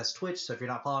TFUcast Twitch. So if you're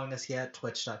not following us yet,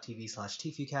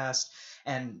 twitch.tv/TFUcast.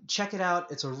 And check it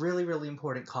out. It's a really, really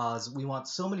important cause. We want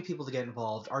so many people to get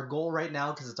involved. Our goal right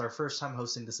now, because it's our first time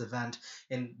hosting this event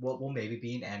in what will maybe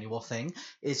be an annual thing,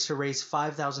 is to raise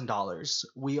 $5,000.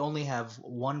 We only have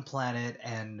one planet,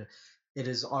 and it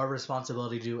is our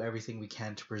responsibility to do everything we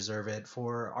can to preserve it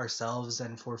for ourselves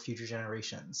and for future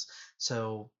generations.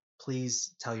 So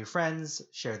please tell your friends,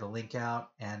 share the link out,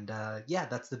 and yeah,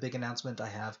 that's the big announcement I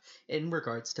have in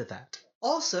regards to that.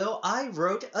 Also, I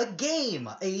wrote a game,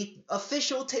 a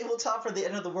official tabletop for the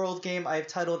End of the World game I have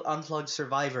titled Unplugged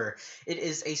Survivor. It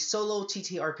is a solo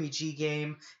TTRPG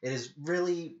game. It is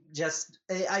really just,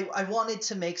 I wanted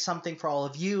to make something for all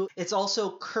of you. It's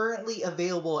also currently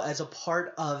available as a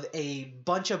part of a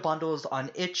bunch of bundles on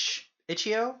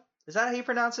itch.io. Is that how you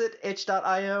pronounce it?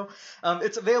 Itch.io.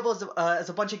 It's available as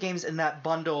a bunch of games in that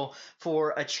bundle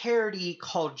for a charity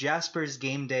called Jasper's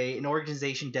Game Day, an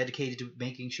organization dedicated to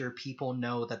making sure people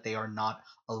know that they are not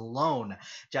alone.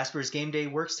 Jasper's Game Day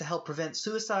works to help prevent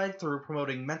suicide through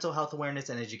promoting mental health awareness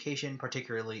and education,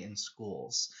 particularly in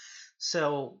schools.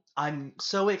 So I'm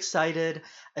so excited.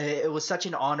 It was such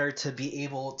an honor to be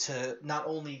able to not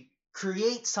only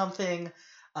create something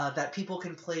that people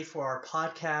can play for our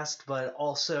podcast, but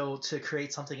also to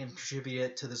create something and contribute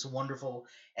it to this wonderful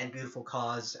and beautiful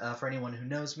cause. For anyone who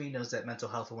knows me knows that mental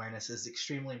health awareness is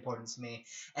extremely important to me.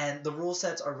 And the rule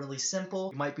sets are really simple.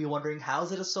 You might be wondering, how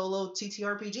is it a solo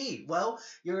TTRPG? Well,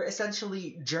 you're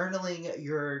essentially journaling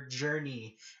your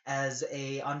journey as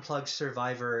a unplugged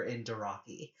survivor in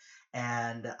Dothraki.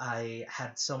 And I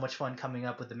had so much fun coming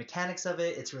up with the mechanics of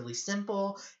it. It's really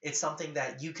simple. It's something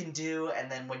that you can do,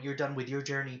 and then when you're done with your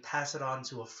journey, pass it on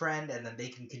to a friend, and then they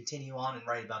can continue on and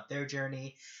write about their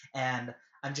journey. And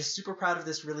I'm just super proud of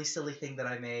this really silly thing that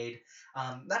I made.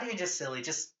 Not even just silly,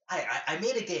 just I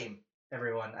made a game,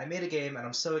 everyone. I made a game, and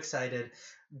I'm so excited.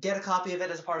 Get a copy of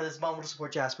it as a part of this moment to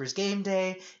support Jasper's Game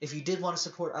Day. If you did want to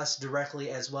support us directly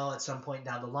as well at some point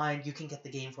down the line, you can get the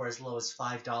game for as low as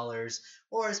 $5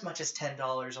 or as much as $10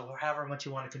 or however much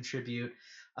you want to contribute.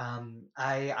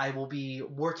 I will be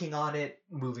working on it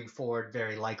moving forward,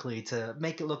 very likely, to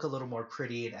make it look a little more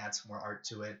pretty and add some more art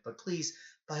to it. But please,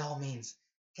 by all means,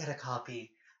 get a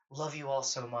copy. Love you all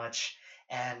so much.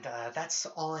 And that's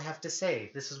all I have to say.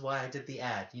 This is why I did the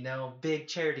ad. You know, big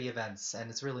charity events, and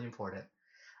it's really important.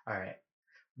 All right.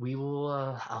 We will,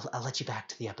 I'll let you back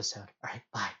to the episode. All right.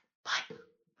 Bye. Bye.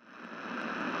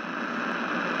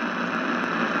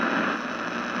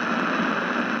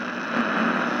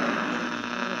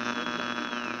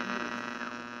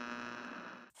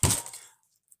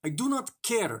 I do not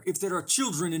care if there are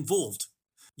children involved.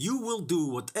 You will do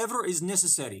whatever is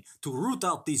necessary to root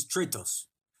out these traitors.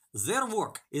 Their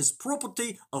work is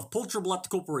property of Polterblatt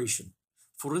Corporation.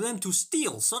 For them to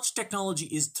steal such technology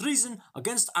is treason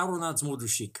against Aronad's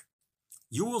Mordashik.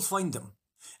 You will find them,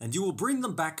 and you will bring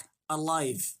them back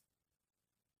alive.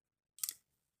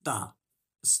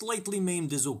 Slightly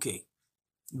maimed is okay,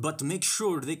 but make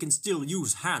sure they can still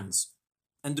use hands,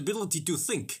 and ability to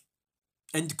think,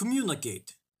 and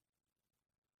communicate.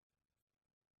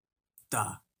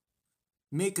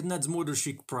 Make Ned's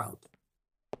Mordashik proud.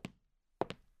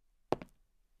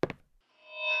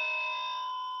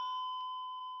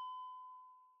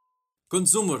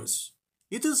 Consumers,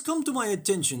 it has come to my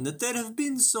attention that there have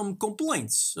been some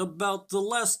complaints about the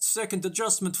last-second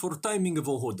adjustment for timing of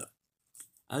Ohoda.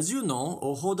 As you know,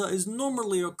 Ohoda is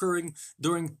normally occurring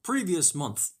during previous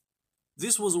month.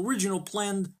 This was originally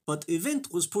planned, but event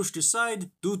was pushed aside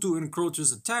due to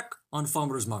Encroach's attack on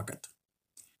Farmer's Market.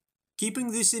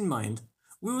 Keeping this in mind,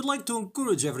 we would like to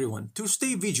encourage everyone to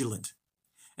stay vigilant.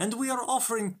 And we are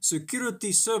offering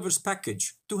security service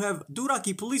package to have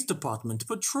Dothraki Police Department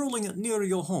patrolling near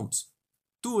your homes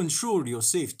to ensure your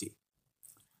safety.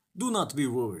 Do not be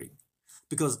worried,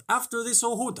 because after this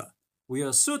Ohoda, we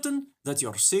are certain that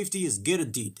your safety is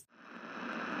guaranteed.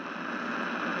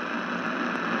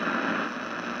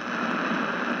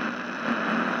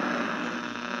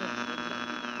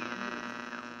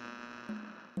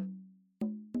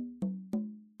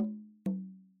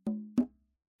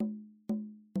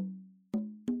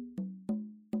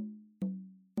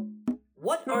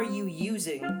 What are you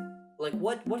using? Like,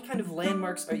 what kind of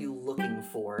landmarks are you looking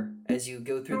for as you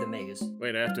go through the maze?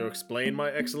 Wait, I have to explain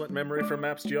my excellent memory for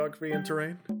maps, geography, and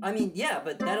terrain? I mean, yeah,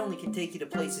 but that only can take you to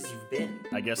places you've been.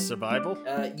 I guess survival?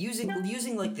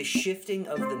 Using like the shifting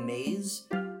of the maze,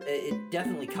 it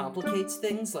definitely complicates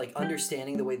things, like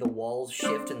understanding the way the walls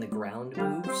shift and the ground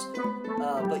moves.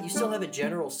 But you still have a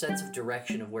general sense of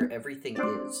direction of where everything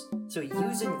is. So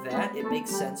using that, it makes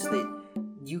sense that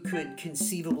you could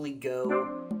conceivably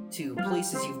go to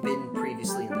places you've been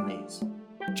previously in the maze.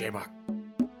 J-Mark.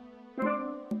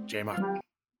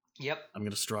 Yep. I'm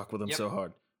gonna stroke with him so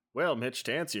hard. Well, Mitch,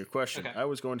 to answer your question, I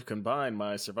was going to combine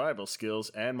my survival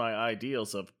skills and my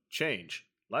ideals of change.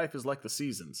 Life is like the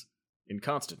seasons, in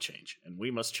constant change, and we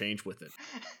must change with it.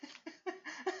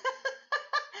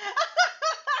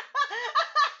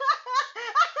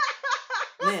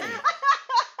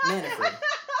 Manfred,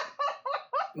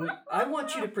 I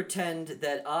want you to pretend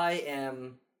that I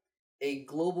am a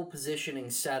global positioning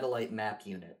satellite map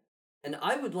unit. And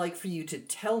I would like for you to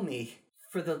tell me,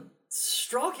 for the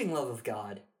stalking love of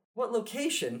God, what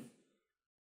location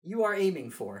you are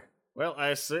aiming for. Well, I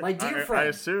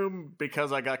assume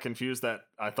because I got confused that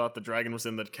I thought the dragon was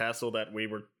in the castle, that we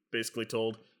were basically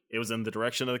told it was in the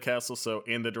direction of the castle, so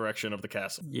in the direction of the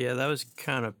castle. Yeah, that was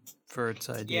kind of Vert's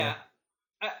idea.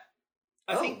 Yeah.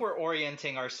 I think we're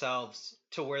orienting ourselves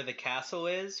to where the castle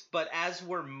is, but as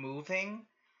we're moving,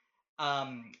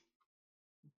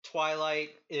 Twilight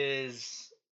is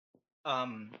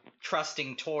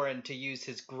trusting Torin to use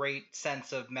his great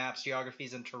sense of maps,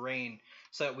 geographies, and terrain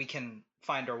so that we can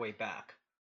find our way back.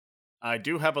 I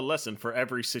do have a lesson for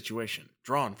every situation,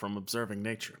 drawn from observing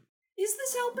nature. Is Is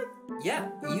this helping? Yeah,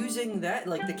 using that,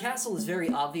 like, the castle is very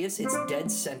obvious. It's dead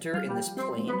center in this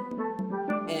plain,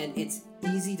 and it's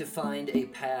easy to find a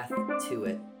path to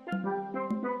it.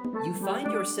 You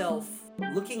find yourself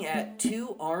looking at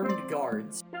 2 armed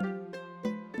guards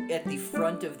at the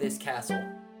front of this castle.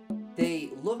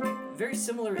 They look very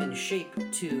similar in shape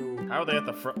to... How are they at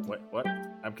the front? Wait, what?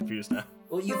 I'm confused now.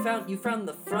 Well, you found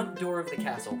the front door of the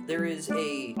castle. There is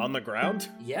a... On the ground?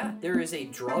 Yeah, there is a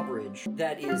drawbridge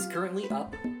that is currently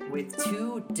up with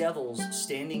 2 devils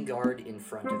standing guard in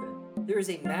front of it. There is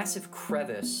a massive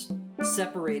crevice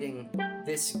separating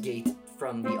this gate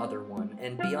from the other one,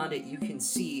 and beyond it you can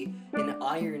see an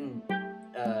iron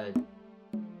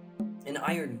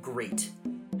grate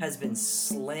has been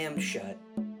slammed shut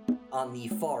on the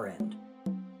far end,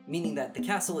 meaning that the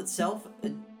castle itself,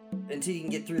 until you can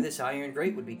get through this iron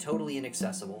grate, would be totally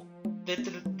inaccessible. Did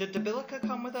Debilica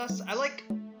come with us?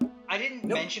 I didn't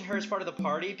mention her as part of the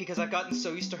party because I've gotten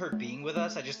so used to her being with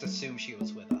us, I just assumed she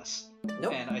was with us.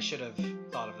 Nope. And I should have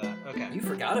thought of that. Okay. You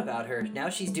forgot about her. Now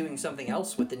she's doing something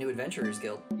else with the New Adventurers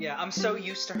Guild. Yeah, I'm so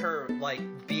used to her, like,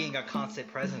 being a constant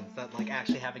presence that, like,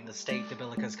 actually having to state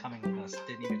Debilica's coming with us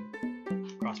didn't even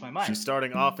cross my mind. She's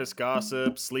starting office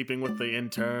gossip, sleeping with the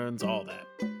interns, all that.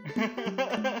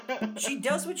 She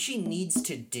does what she needs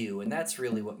to do, and that's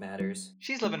really what matters.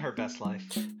 She's living her best life.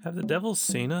 Have the devils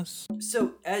seen us?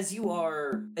 So, as you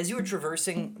are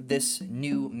traversing this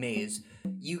new maze,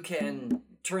 you can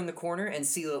turn the corner and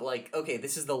see that, like, okay,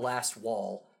 this is the last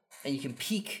wall, and you can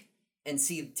peek and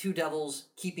see 2 devils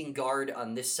keeping guard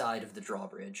on this side of the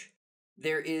drawbridge.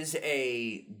 There is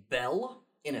a bell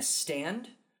in a stand,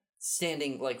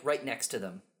 standing, like, right next to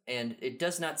them, and it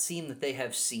does not seem that they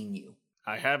have seen you.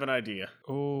 I have an idea.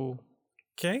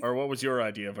 Okay. Or what was your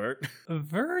idea, Vert?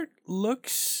 Vert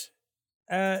looks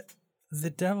at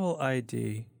the devil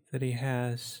ID that he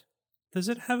has. Does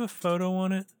it have a photo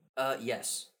on it?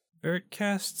 Yes. Vert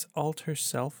casts Alter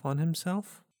Self on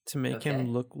himself to make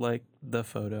him look like the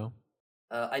photo.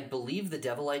 I believe the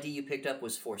devil ID you picked up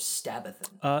was for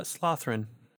Stabathan. Slothrin.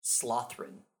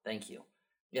 Slothrin. Thank you.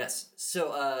 Yes.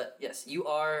 So, yes, you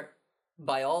are...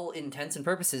 By all intents and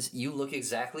purposes, you look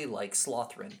exactly like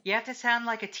Slothrin. You have to sound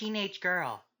like a teenage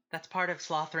girl. That's part of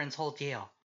Slothrin's whole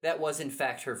deal. That was, in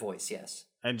fact, her voice, yes.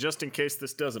 And just in case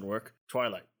this doesn't work,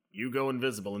 Twilight, you go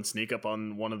invisible and sneak up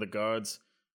on one of the guards,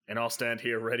 and I'll stand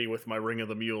here ready with my Ring of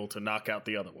the Mule to knock out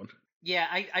the other one. Yeah,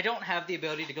 I don't have the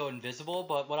ability to go invisible,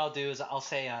 but what I'll do is I'll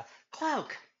say,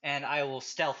 cloak, and I will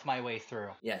stealth my way through.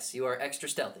 Yes, you are extra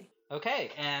stealthy.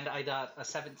 Okay, and I got a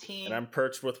 17. And I'm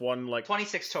perched with one, like...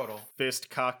 26 total. Fist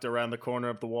cocked around the corner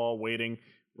of the wall, waiting,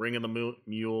 Ring of the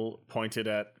Mule pointed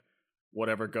at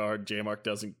whatever guard J-Mark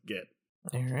doesn't get.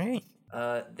 All right.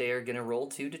 They are gonna roll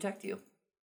to detect you.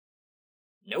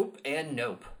 Nope and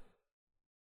nope.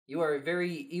 You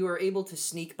are able to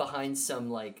sneak behind some,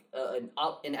 like,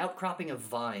 an outcropping of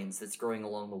vines that's growing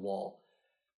along the wall.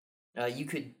 You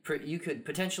could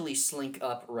potentially slink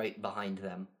up right behind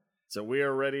them. So we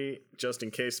are ready just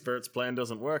in case Vert's plan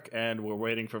doesn't work, and we're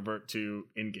waiting for Vert to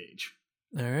engage.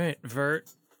 All right, Vert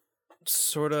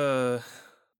sort of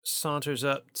saunters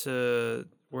up to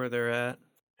where they're at.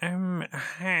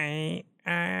 Hi,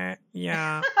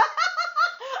 yeah.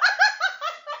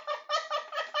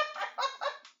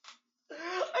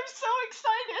 I'm so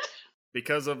excited!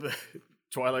 Because of the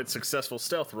Twilight's successful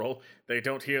stealth roll, they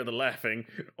don't hear the laughing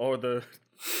or the...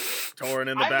 Or in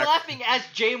the back. I'm laughing as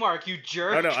J-Mark, you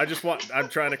jerk. I know, I'm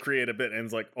trying to create a bit, and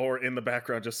it's like, or in the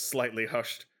background, just slightly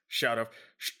hushed shout of,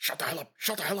 shut the hell up,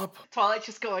 shut the hell up. Twilight's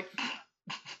just going,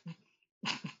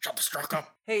 shut the struck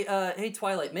up. Hey,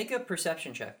 Twilight, make a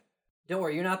perception check. Don't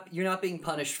worry, you're not being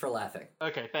punished for laughing.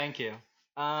 Okay, thank you.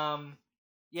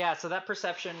 Yeah, so that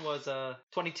perception was,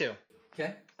 22.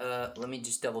 Okay, let me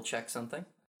just double check something.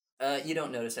 You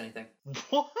don't notice anything.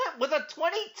 What? With a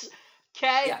 20?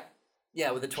 Okay.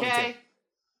 Yeah, with a 22.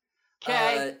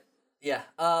 Okay. Yeah.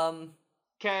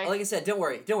 Okay. Like I said, don't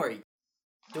worry.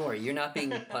 You're not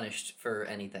being punished for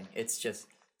anything. It's just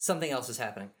something else is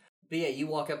happening. But yeah, you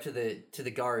walk up to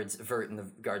the guards, Vert, and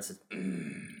the guard says,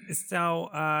 So,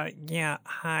 yeah,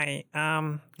 hi.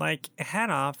 Like, head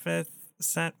office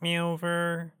sent me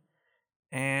over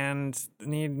and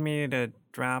need me to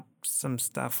drop some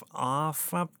stuff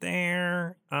off up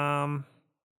there.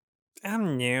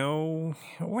 I'm new.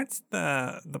 What's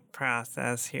the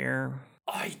process here?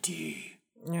 ID.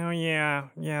 Oh, yeah,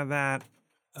 that.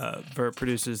 Vert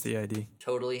produces the ID.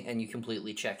 Totally, and you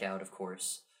completely check out, of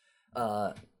course.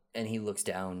 And he looks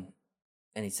down,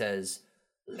 and he says,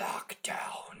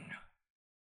 Lockdown.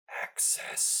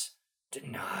 Access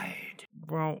denied.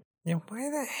 Well, Yeah, why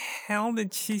the hell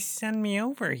did she send me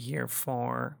over here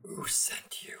for? Who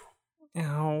sent you?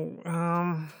 Oh,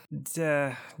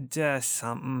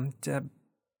 something.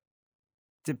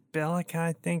 Debilica,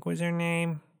 I think was her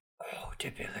name. Oh,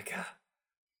 Debilica.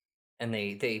 And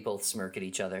they both smirk at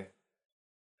each other.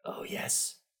 Oh,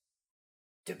 yes.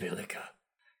 Debilica.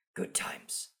 Good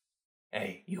times.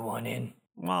 Hey, you want in?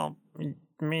 Well, I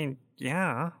mean,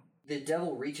 yeah. The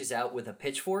devil reaches out with a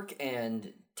pitchfork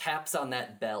and taps on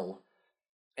that bell.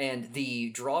 And the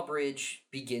drawbridge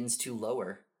begins to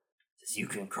lower. Says, you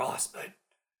can cross, but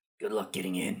good luck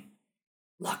getting in.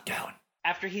 Lockdown.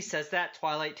 After he says that,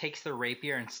 Twilight takes the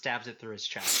rapier and stabs it through his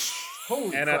chest.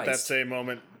 Holy and Christ. At that same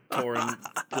moment, Torin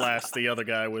blasts the other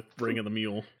guy with Ring of the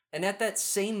Mule. And at that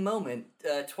same moment,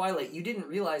 Twilight, you didn't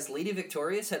realize Lady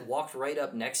Victorious had walked right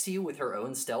up next to you with her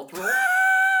own stealth roll?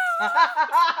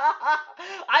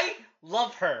 I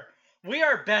love her. We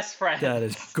are best friends. That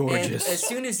is gorgeous. And as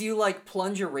soon as you,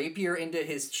 plunge a rapier into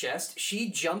his chest, she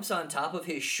jumps on top of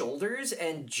his shoulders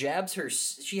and jabs her...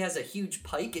 She has a huge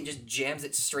pike and just jams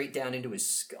it straight down into his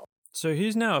skull. So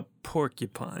he's now a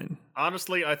porcupine.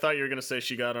 Honestly, I thought you were going to say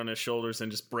she got on his shoulders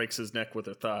and just breaks his neck with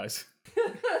her thighs.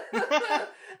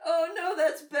 Oh, no,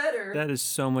 that's better. That is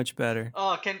so much better.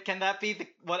 Oh, can that be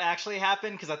what actually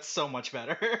happened? Because that's so much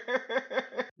better.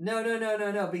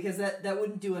 No, because that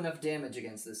wouldn't do enough damage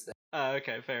against this thing.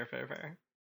 Okay, fair.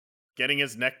 Getting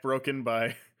his neck broken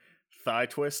by thigh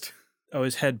twist. Oh,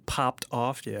 his head popped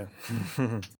off? Yeah.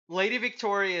 Lady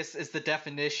Victorious is the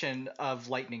definition of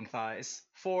lightning thighs.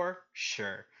 For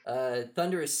sure.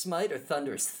 Thunderous Smite or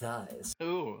Thunderous Thighs?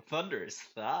 Ooh, Thunderous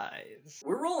Thighs.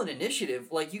 We're rolling initiative.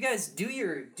 You guys do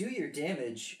your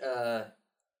damage.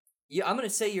 Yeah, I'm gonna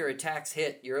say your attacks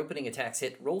hit. Your opening attacks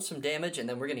hit. Roll some damage, and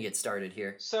then we're gonna get started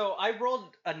here. So I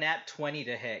rolled a nat 20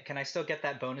 to hit. Can I still get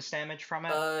that bonus damage from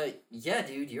it? Yeah,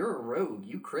 dude. You're a rogue.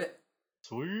 You crit.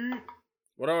 Sweet.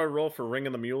 What do I roll for Ring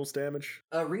of the Mule's damage?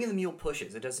 Ring of the Mule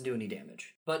pushes. It doesn't do any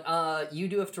damage. But you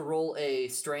do have to roll a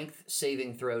strength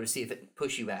saving throw to see if it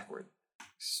push you backward.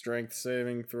 Strength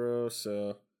saving throw,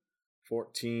 so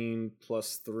 14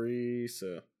 plus 3,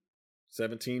 so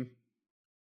 17.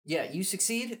 Yeah, you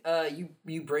succeed.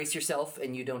 You brace yourself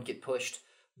and you don't get pushed.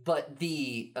 But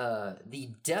the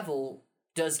devil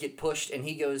does get pushed and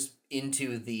he goes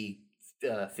into the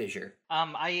fissure.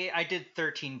 I did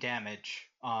 13 damage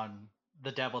on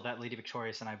the devil that Lady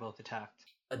Victorious and I both attacked.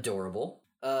 Adorable.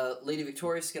 Lady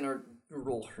Victorious is gonna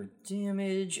roll her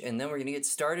damage, and then we're gonna get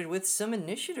started with some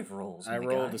initiative rolls. I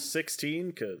rolled a 16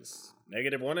 because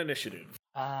 -1 initiative.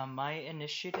 My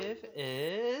initiative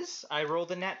is... I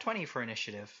rolled a nat 20 for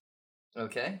initiative.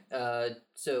 Okay.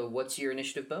 So what's your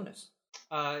initiative bonus?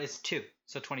 It's 2,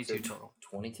 so 22 total.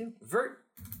 22. Vert.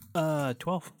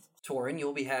 12. Torin,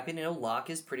 you'll be happy to know Locke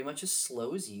is pretty much as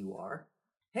slow as you are.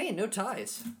 Hey, no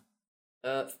ties.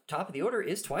 Top of the order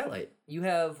is Twilight. You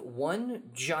have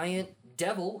one giant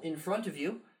devil in front of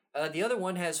you. The other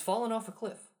one has fallen off a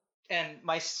cliff. And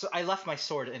I left my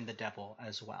sword in the devil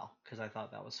as well, because I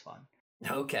thought that was fun.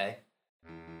 Okay.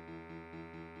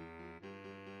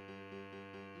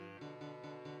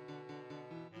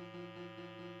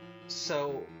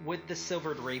 So, with the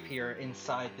silvered rapier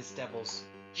inside this devil's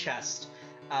chest,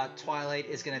 Twilight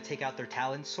is going to take out their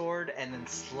talon sword and then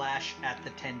slash at the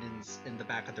tendons in the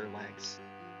back of their legs.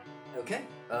 Okay,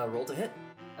 roll to hit.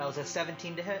 That was a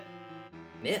 17 to hit?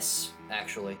 Miss,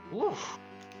 actually. Oof.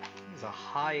 This is a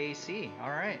high AC.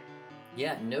 Alright.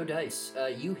 Yeah, no dice.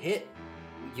 You hit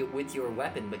with your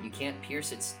weapon, but you can't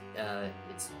pierce its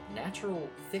natural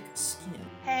thick skin.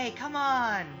 Hey, come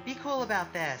on! Be cool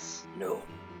about this. No.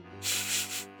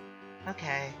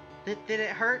 Okay. Did it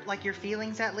hurt, your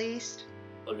feelings at least?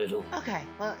 A little. Okay,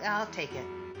 well, I'll take it.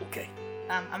 Okay.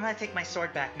 I'm gonna take my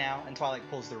sword back now. And Twilight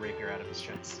pulls the rapier out of his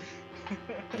chest.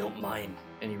 I don't mind.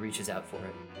 And he reaches out for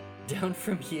it. Down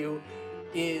from you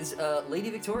is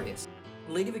Lady Victorious.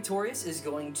 Lady Victorious is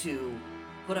going to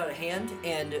put out a hand,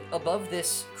 and above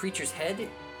this creature's head,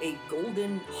 a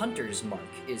golden hunter's mark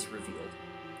is revealed.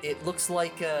 It looks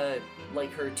like her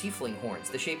tiefling horns,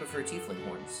 the shape of her tiefling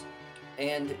horns.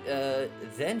 And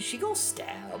then she goes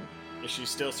stab. Is she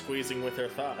still squeezing with her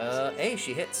thighs? Hey,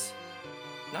 she hits.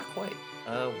 Not quite.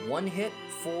 One hit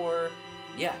for,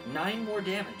 9 more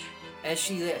damage. As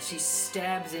she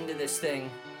stabs into this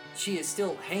thing, she is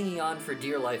still hanging on for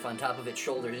dear life on top of its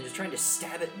shoulders and just trying to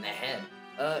stab it in the head.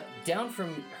 Down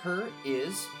from her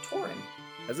is Torin.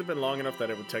 Has it been long enough that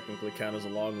it would technically count as a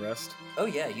long rest? Oh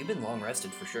yeah, you've been long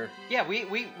rested for sure. Yeah,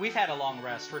 we've had a long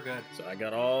rest. We're good. So I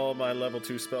got all my level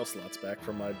 2 spell slots back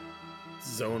from my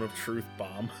Zone of Truth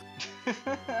bomb.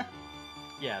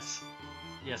 Yes.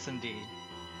 Yes, indeed.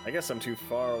 I guess I'm too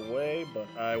far away, but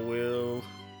I will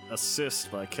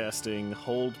assist by casting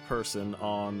Hold Person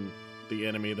on the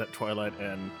enemy that Twilight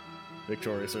and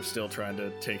Victorious are still trying to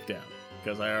take down.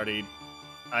 Because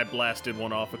I blasted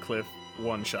one off a cliff,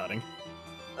 one-shotting.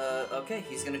 Okay,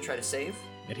 he's gonna try to save.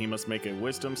 And he must make a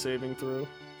wisdom saving throw.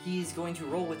 He's going to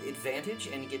roll with advantage,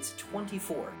 and he gets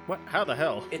 24. What? How the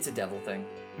hell? It's a devil thing.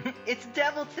 It's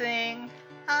devil thing!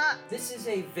 This is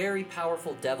a very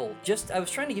powerful devil. I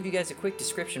was trying to give you guys a quick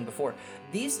description before.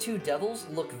 These two devils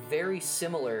look very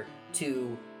similar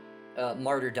to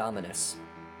Martyr Dominus.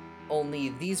 Only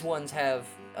these ones have,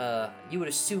 you would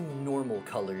assume, normal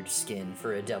colored skin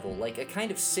for a devil. Like a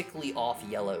kind of sickly off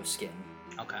yellow skin.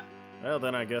 Okay. Well,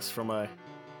 then I guess for my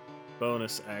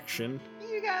bonus action...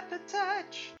 You got the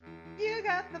touch. You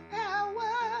got the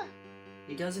power.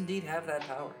 He does indeed have that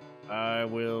power. I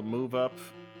will move up.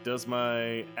 Does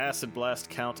my Acid Blast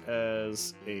count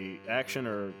as a action,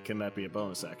 or can that be a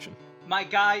bonus action? My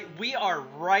guy, we are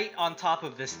right on top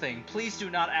of this thing. Please do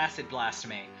not acid blast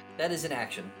me. That is an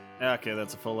action. Okay,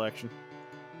 that's a full action.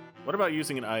 What about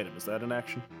using an item? Is that an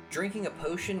action? Drinking a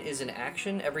potion is an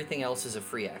action. Everything else is a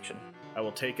free action. I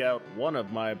will take out one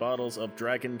of my bottles of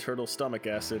Dragon Turtle Stomach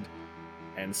Acid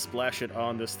and splash it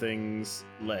on this thing's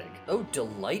leg. Oh,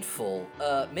 delightful.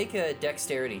 Make a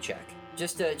dexterity check.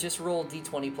 Just roll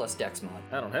d20 plus dex mod.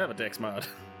 I don't have a dex mod.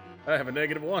 I have a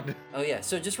 -1. Oh yeah,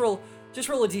 so just roll a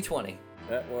d20.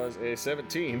 That was a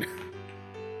 17.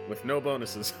 With no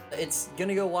bonuses. It's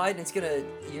gonna go wide, and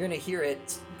you're gonna hear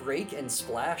it break and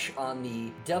splash on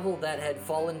the devil that had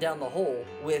fallen down the hole,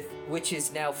 which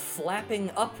is now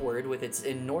flapping upward with its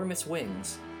enormous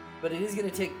wings. But it is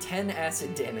gonna take 10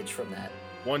 acid damage from that.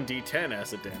 1d10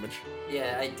 acid damage.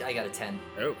 Yeah, I got a 10.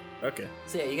 Oh, okay.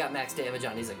 So yeah, you got max damage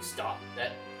on. He's like, stop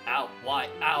that. Ow, why?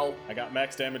 Ow. I got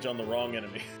max damage on the wrong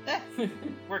enemy.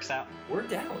 Works out.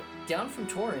 Worked out. Down from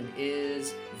Torin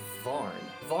is Varn.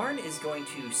 Varn is going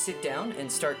to sit down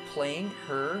and start playing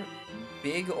her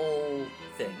big old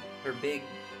thing. Her big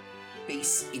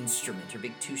bass instrument. Her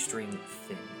big 2-string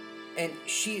thing. And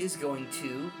she is going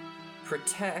to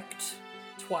protect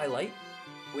Twilight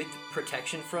with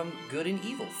protection from good and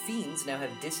evil. Fiends now have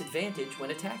disadvantage when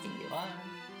attacking you.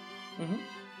 Mm-hmm.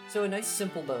 So a nice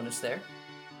simple bonus there.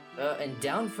 And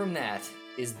down from that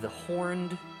is the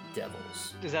Horned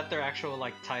Devils. Is that their actual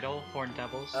title, Horned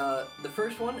Devils? The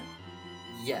first one,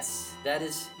 yes, that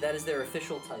is their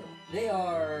official title. They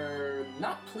are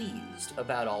not pleased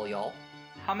about all y'all.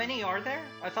 How many are there?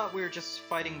 I thought we were just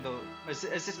fighting the... Is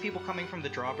this people coming from the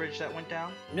drawbridge that went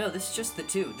down? No, this is just the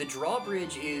two. The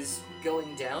drawbridge is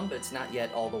going down, but it's not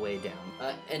yet all the way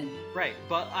down. Right,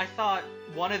 but I thought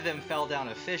one of them fell down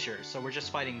a fissure, so we're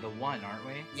just fighting the one, aren't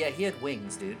we? Yeah, he had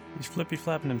wings, dude. He's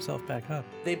flippy-flapping himself back up.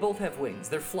 They both have wings.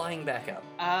 They're flying back up.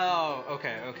 Oh,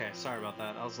 okay. Sorry about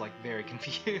that. I was, very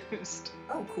confused.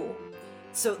 Oh, cool.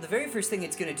 So the very first thing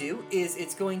it's going to do is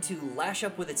it's going to lash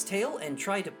up with its tail and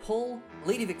try to pull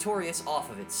Lady Victorious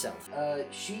off of itself.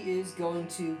 She is going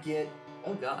to get...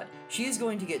 Oh god. She is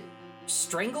going to get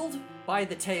strangled by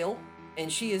the tail, and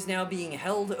she is now being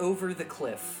held over the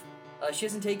cliff. She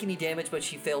doesn't take any damage, but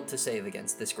she failed to save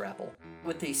against this grapple.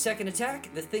 With the second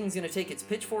attack, the thing's going to take its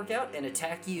pitchfork out and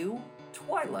attack you,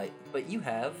 Twilight. But you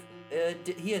have...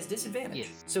 he has disadvantage.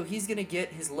 Yes. So he's going to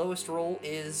get... His lowest roll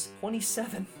is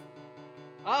 27.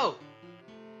 Oh!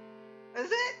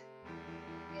 Is it?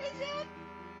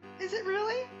 Is it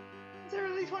really? Is it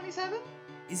really 27?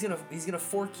 He's gonna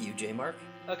fork you, J-Mark.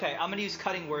 Okay, I'm gonna use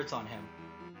cutting words on him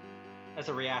as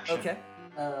a reaction. Okay.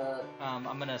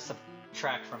 I'm gonna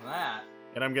subtract from that.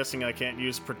 And I'm guessing I can't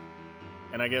use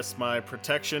and I guess my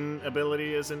protection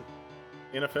ability isn't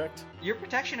in effect? Your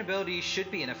protection ability should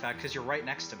be in effect because you're right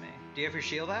next to me. Do you have your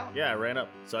shield out? Yeah, I ran up.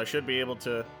 So I should be able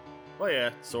to... Oh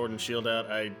yeah, sword and shield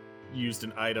out. I used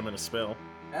an item and a spell.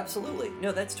 Absolutely.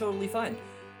 No, that's totally fine.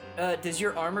 Does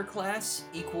your armor class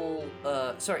equal...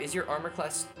 is your armor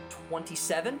class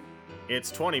 27?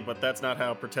 It's 20, but that's not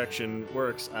how protection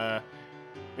works.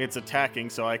 It's attacking,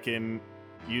 so I can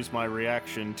use my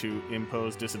reaction to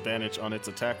impose disadvantage on its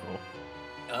attack roll.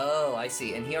 Oh, I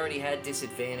see. And he already had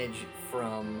disadvantage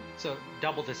from... So,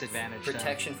 double disadvantage.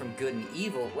 Protection from good and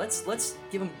evil. Let's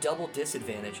give him double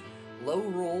disadvantage. Low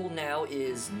roll now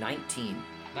is 19.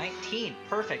 19.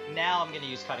 Perfect. Now I'm going to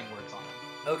use cutting words on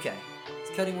him. Okay.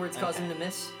 Does cutting words cause him to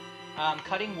miss?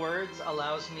 Cutting words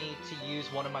allows me to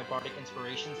use one of my bardic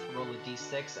inspirations to roll a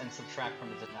d6 and subtract from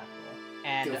his attack roll.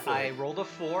 And I rolled a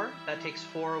 4. That takes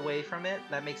 4 away from it.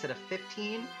 That makes it a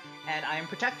 15. And I am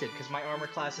protected because my armor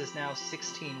class is now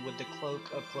 16 with the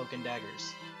Cloak of Cloak and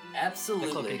Daggers. Absolutely.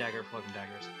 The cloak and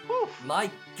daggers. Whew. My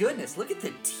goodness, look at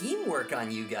the teamwork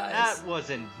on you guys. That was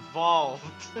involved.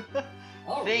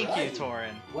 Thank you,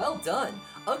 Torin. Well done.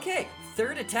 Okay,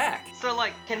 third attack. So,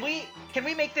 like, can we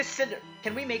make this that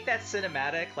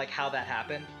cinematic, like how that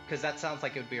happened? Because that sounds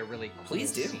like it would be a really cool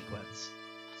sequence.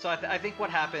 So I think what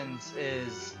happens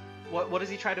is, what does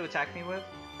he try to attack me with?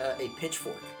 A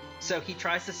pitchfork. So he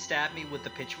tries to stab me with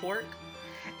the pitchfork,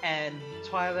 and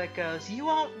Twilight goes,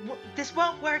 this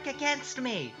won't work against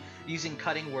me, using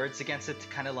cutting words against it to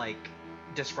kind of like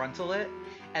disgruntle it.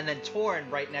 And then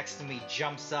Torin, right next to me,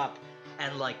 jumps up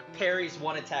and like parries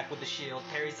one attack with the shield,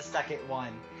 parries the second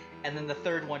one, and then the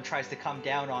third one tries to come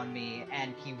down on me,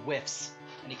 and he whiffs,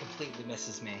 and he completely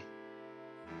misses me.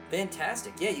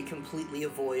 Fantastic. Yeah, you completely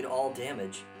avoid all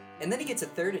damage. And then he gets a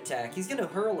third attack. He's going to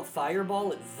hurl a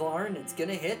fireball at Varn. It's going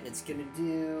to hit, and it's going to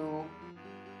do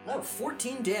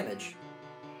 14 damage.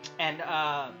 And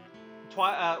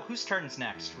whose turn's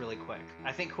next, really quick?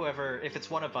 I think if it's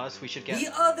one of us, we should get...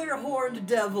 The other Horned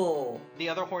Devil! The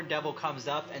other Horned Devil comes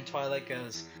up, and Twilight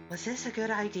goes, was this a good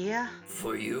idea?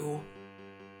 For you?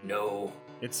 No.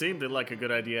 It seemed like a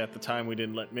good idea at the time we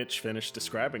didn't let Mitch finish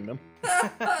describing them.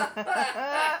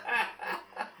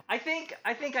 I think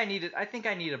I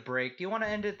need a break. Do you want to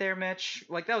end it there, Mitch?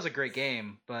 Like, that was a great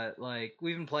game, but like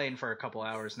we've been playing for a couple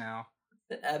hours now.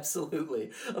 Absolutely.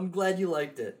 I'm glad you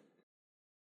liked it.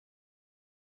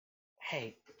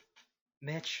 Hey,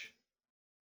 Mitch,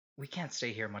 we can't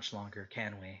stay here much longer,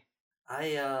 can we?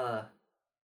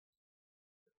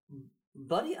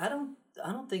 Buddy, I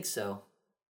don't think so.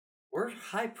 We're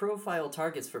high-profile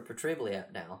targets for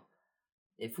Petrabliat now.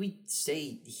 If we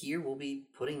stay here, we'll be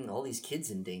putting all these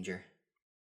kids in danger.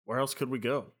 Where else could we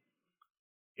go?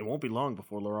 It won't be long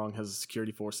before Lorong has a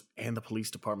security force and the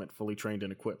police department fully trained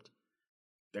and equipped.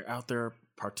 They're out there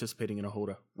participating in a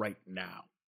Hoda right now.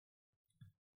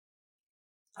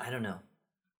 I don't know.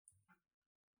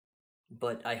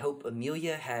 But I hope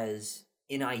Amelia has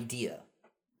an idea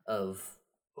of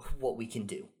what we can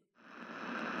do.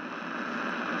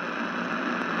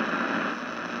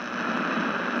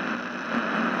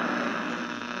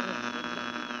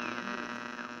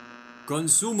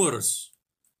 Consumers,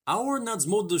 our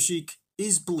Nazmodoshik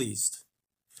is pleased.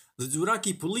 The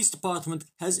Duraki Police Department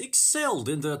has excelled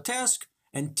in their task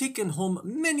and taken home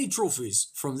many trophies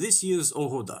from this year's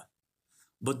Ohoda.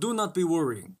 But do not be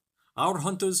worrying. Our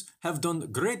hunters have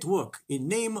done great work in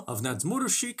name of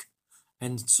Nazmodoshik,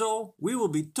 and so we will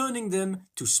be turning them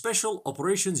to Special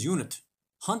Operations Unit.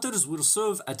 Hunters will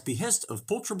serve at behest of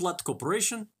Polterblatt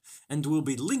Corporation and will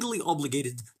be legally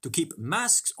obligated to keep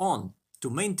masks on to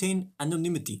maintain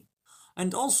anonymity,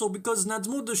 and also because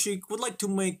Nazmodoshik would like to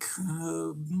make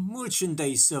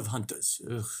merchandise of hunters.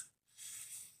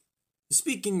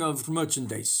 Speaking of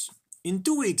merchandise, in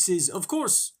 2 weeks is, of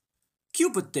course,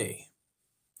 Cupid Day.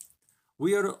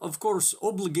 We are, of course,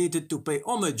 obligated to pay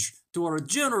homage to our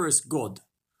generous god,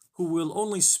 who will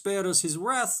only spare us his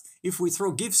wrath if we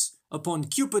throw gifts upon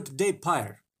Cupid Day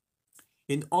Pyre.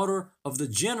 In honor of the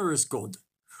generous god,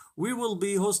 we will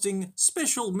be hosting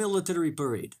special military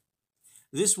parade.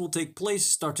 This will take place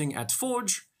starting at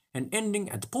Forge and ending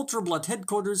at Polterblatt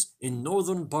headquarters in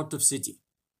northern part of city.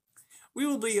 We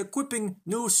will be equipping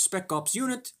new Spec Ops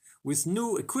unit with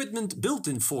new equipment built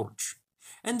in Forge,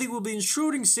 and they will be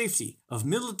ensuring safety of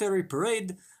military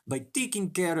parade by taking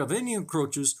care of any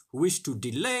encroachers who wish to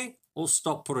delay or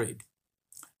stop parade.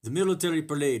 The military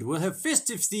parade will have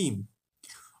festive theme.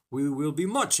 We will be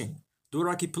marching.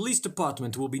 Duraki Police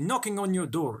Department will be knocking on your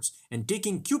doors and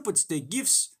taking Cupid's Day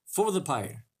gifts for the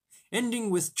pyre, ending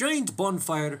with giant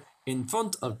bonfire in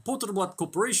front of Polterblatt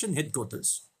Corporation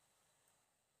headquarters.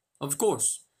 Of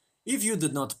course, if you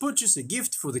did not purchase a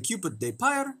gift for the Cupid Day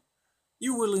pyre,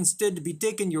 you will instead be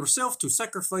taken yourself to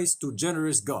sacrifice to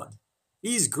generous God.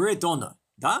 His great honor,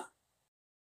 da?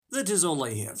 That is all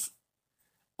I have.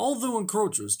 Although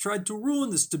encroachers tried to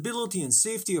ruin the stability and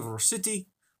safety of our city,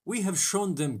 we have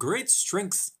shown them great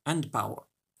strength and power.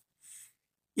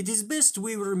 It is best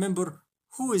we remember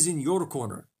who is in your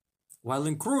corner. While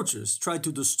encroachers try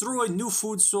to destroy new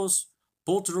food source,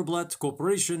 Polterblatt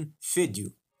Corporation fed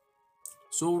you.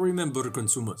 So remember,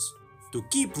 consumers, to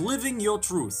keep living your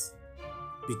truth,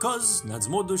 because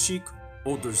Nazmodoshik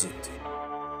orders it.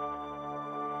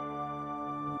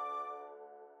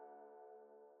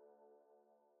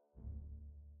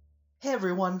 Hey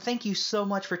everyone, thank you so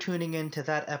much for tuning in to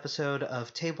that episode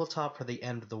of Tabletop for the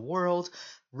End of the World.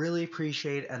 Really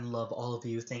appreciate and love all of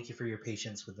you. Thank you for your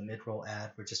patience with the mid-roll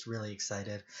ad. We're just really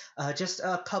excited. Just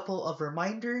a couple of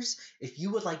reminders. If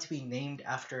you would like to be named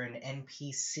after an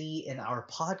NPC in our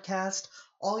podcast,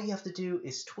 all you have to do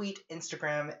is tweet,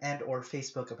 Instagram, and or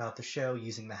Facebook about the show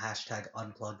using the hashtag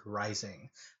UnpluggedRising.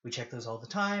 We check those all the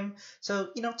time.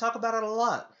 So, talk about it a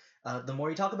lot. The more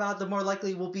you talk about it, the more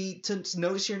likely we'll be to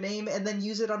notice your name and then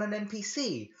use it on an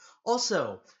NPC.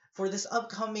 Also, for this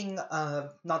upcoming,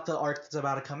 not the arc that's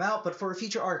about to come out, but for a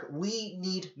future arc, we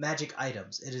need magic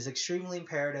items. It is extremely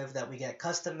imperative that we get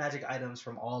custom magic items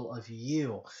from all of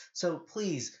you. So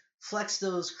please, flex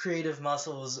those creative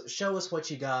muscles, show us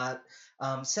what you got,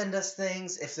 send us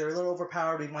things. If they're a little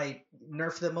overpowered, we might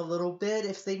nerf them a little bit.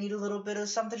 If they need a little bit of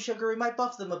something sugar, we might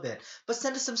buff them a bit. But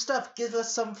send us some stuff, give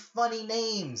us some funny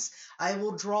names. I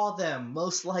will draw them,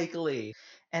 most likely.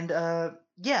 And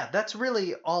yeah, that's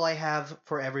really all I have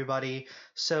for everybody.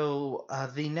 So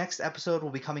the next episode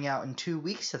will be coming out in 2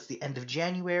 weeks. That's the end of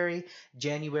January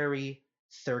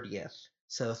 30th.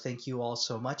 So thank you all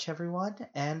so much, everyone.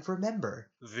 And remember,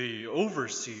 the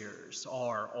Overseers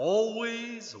are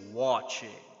always watching.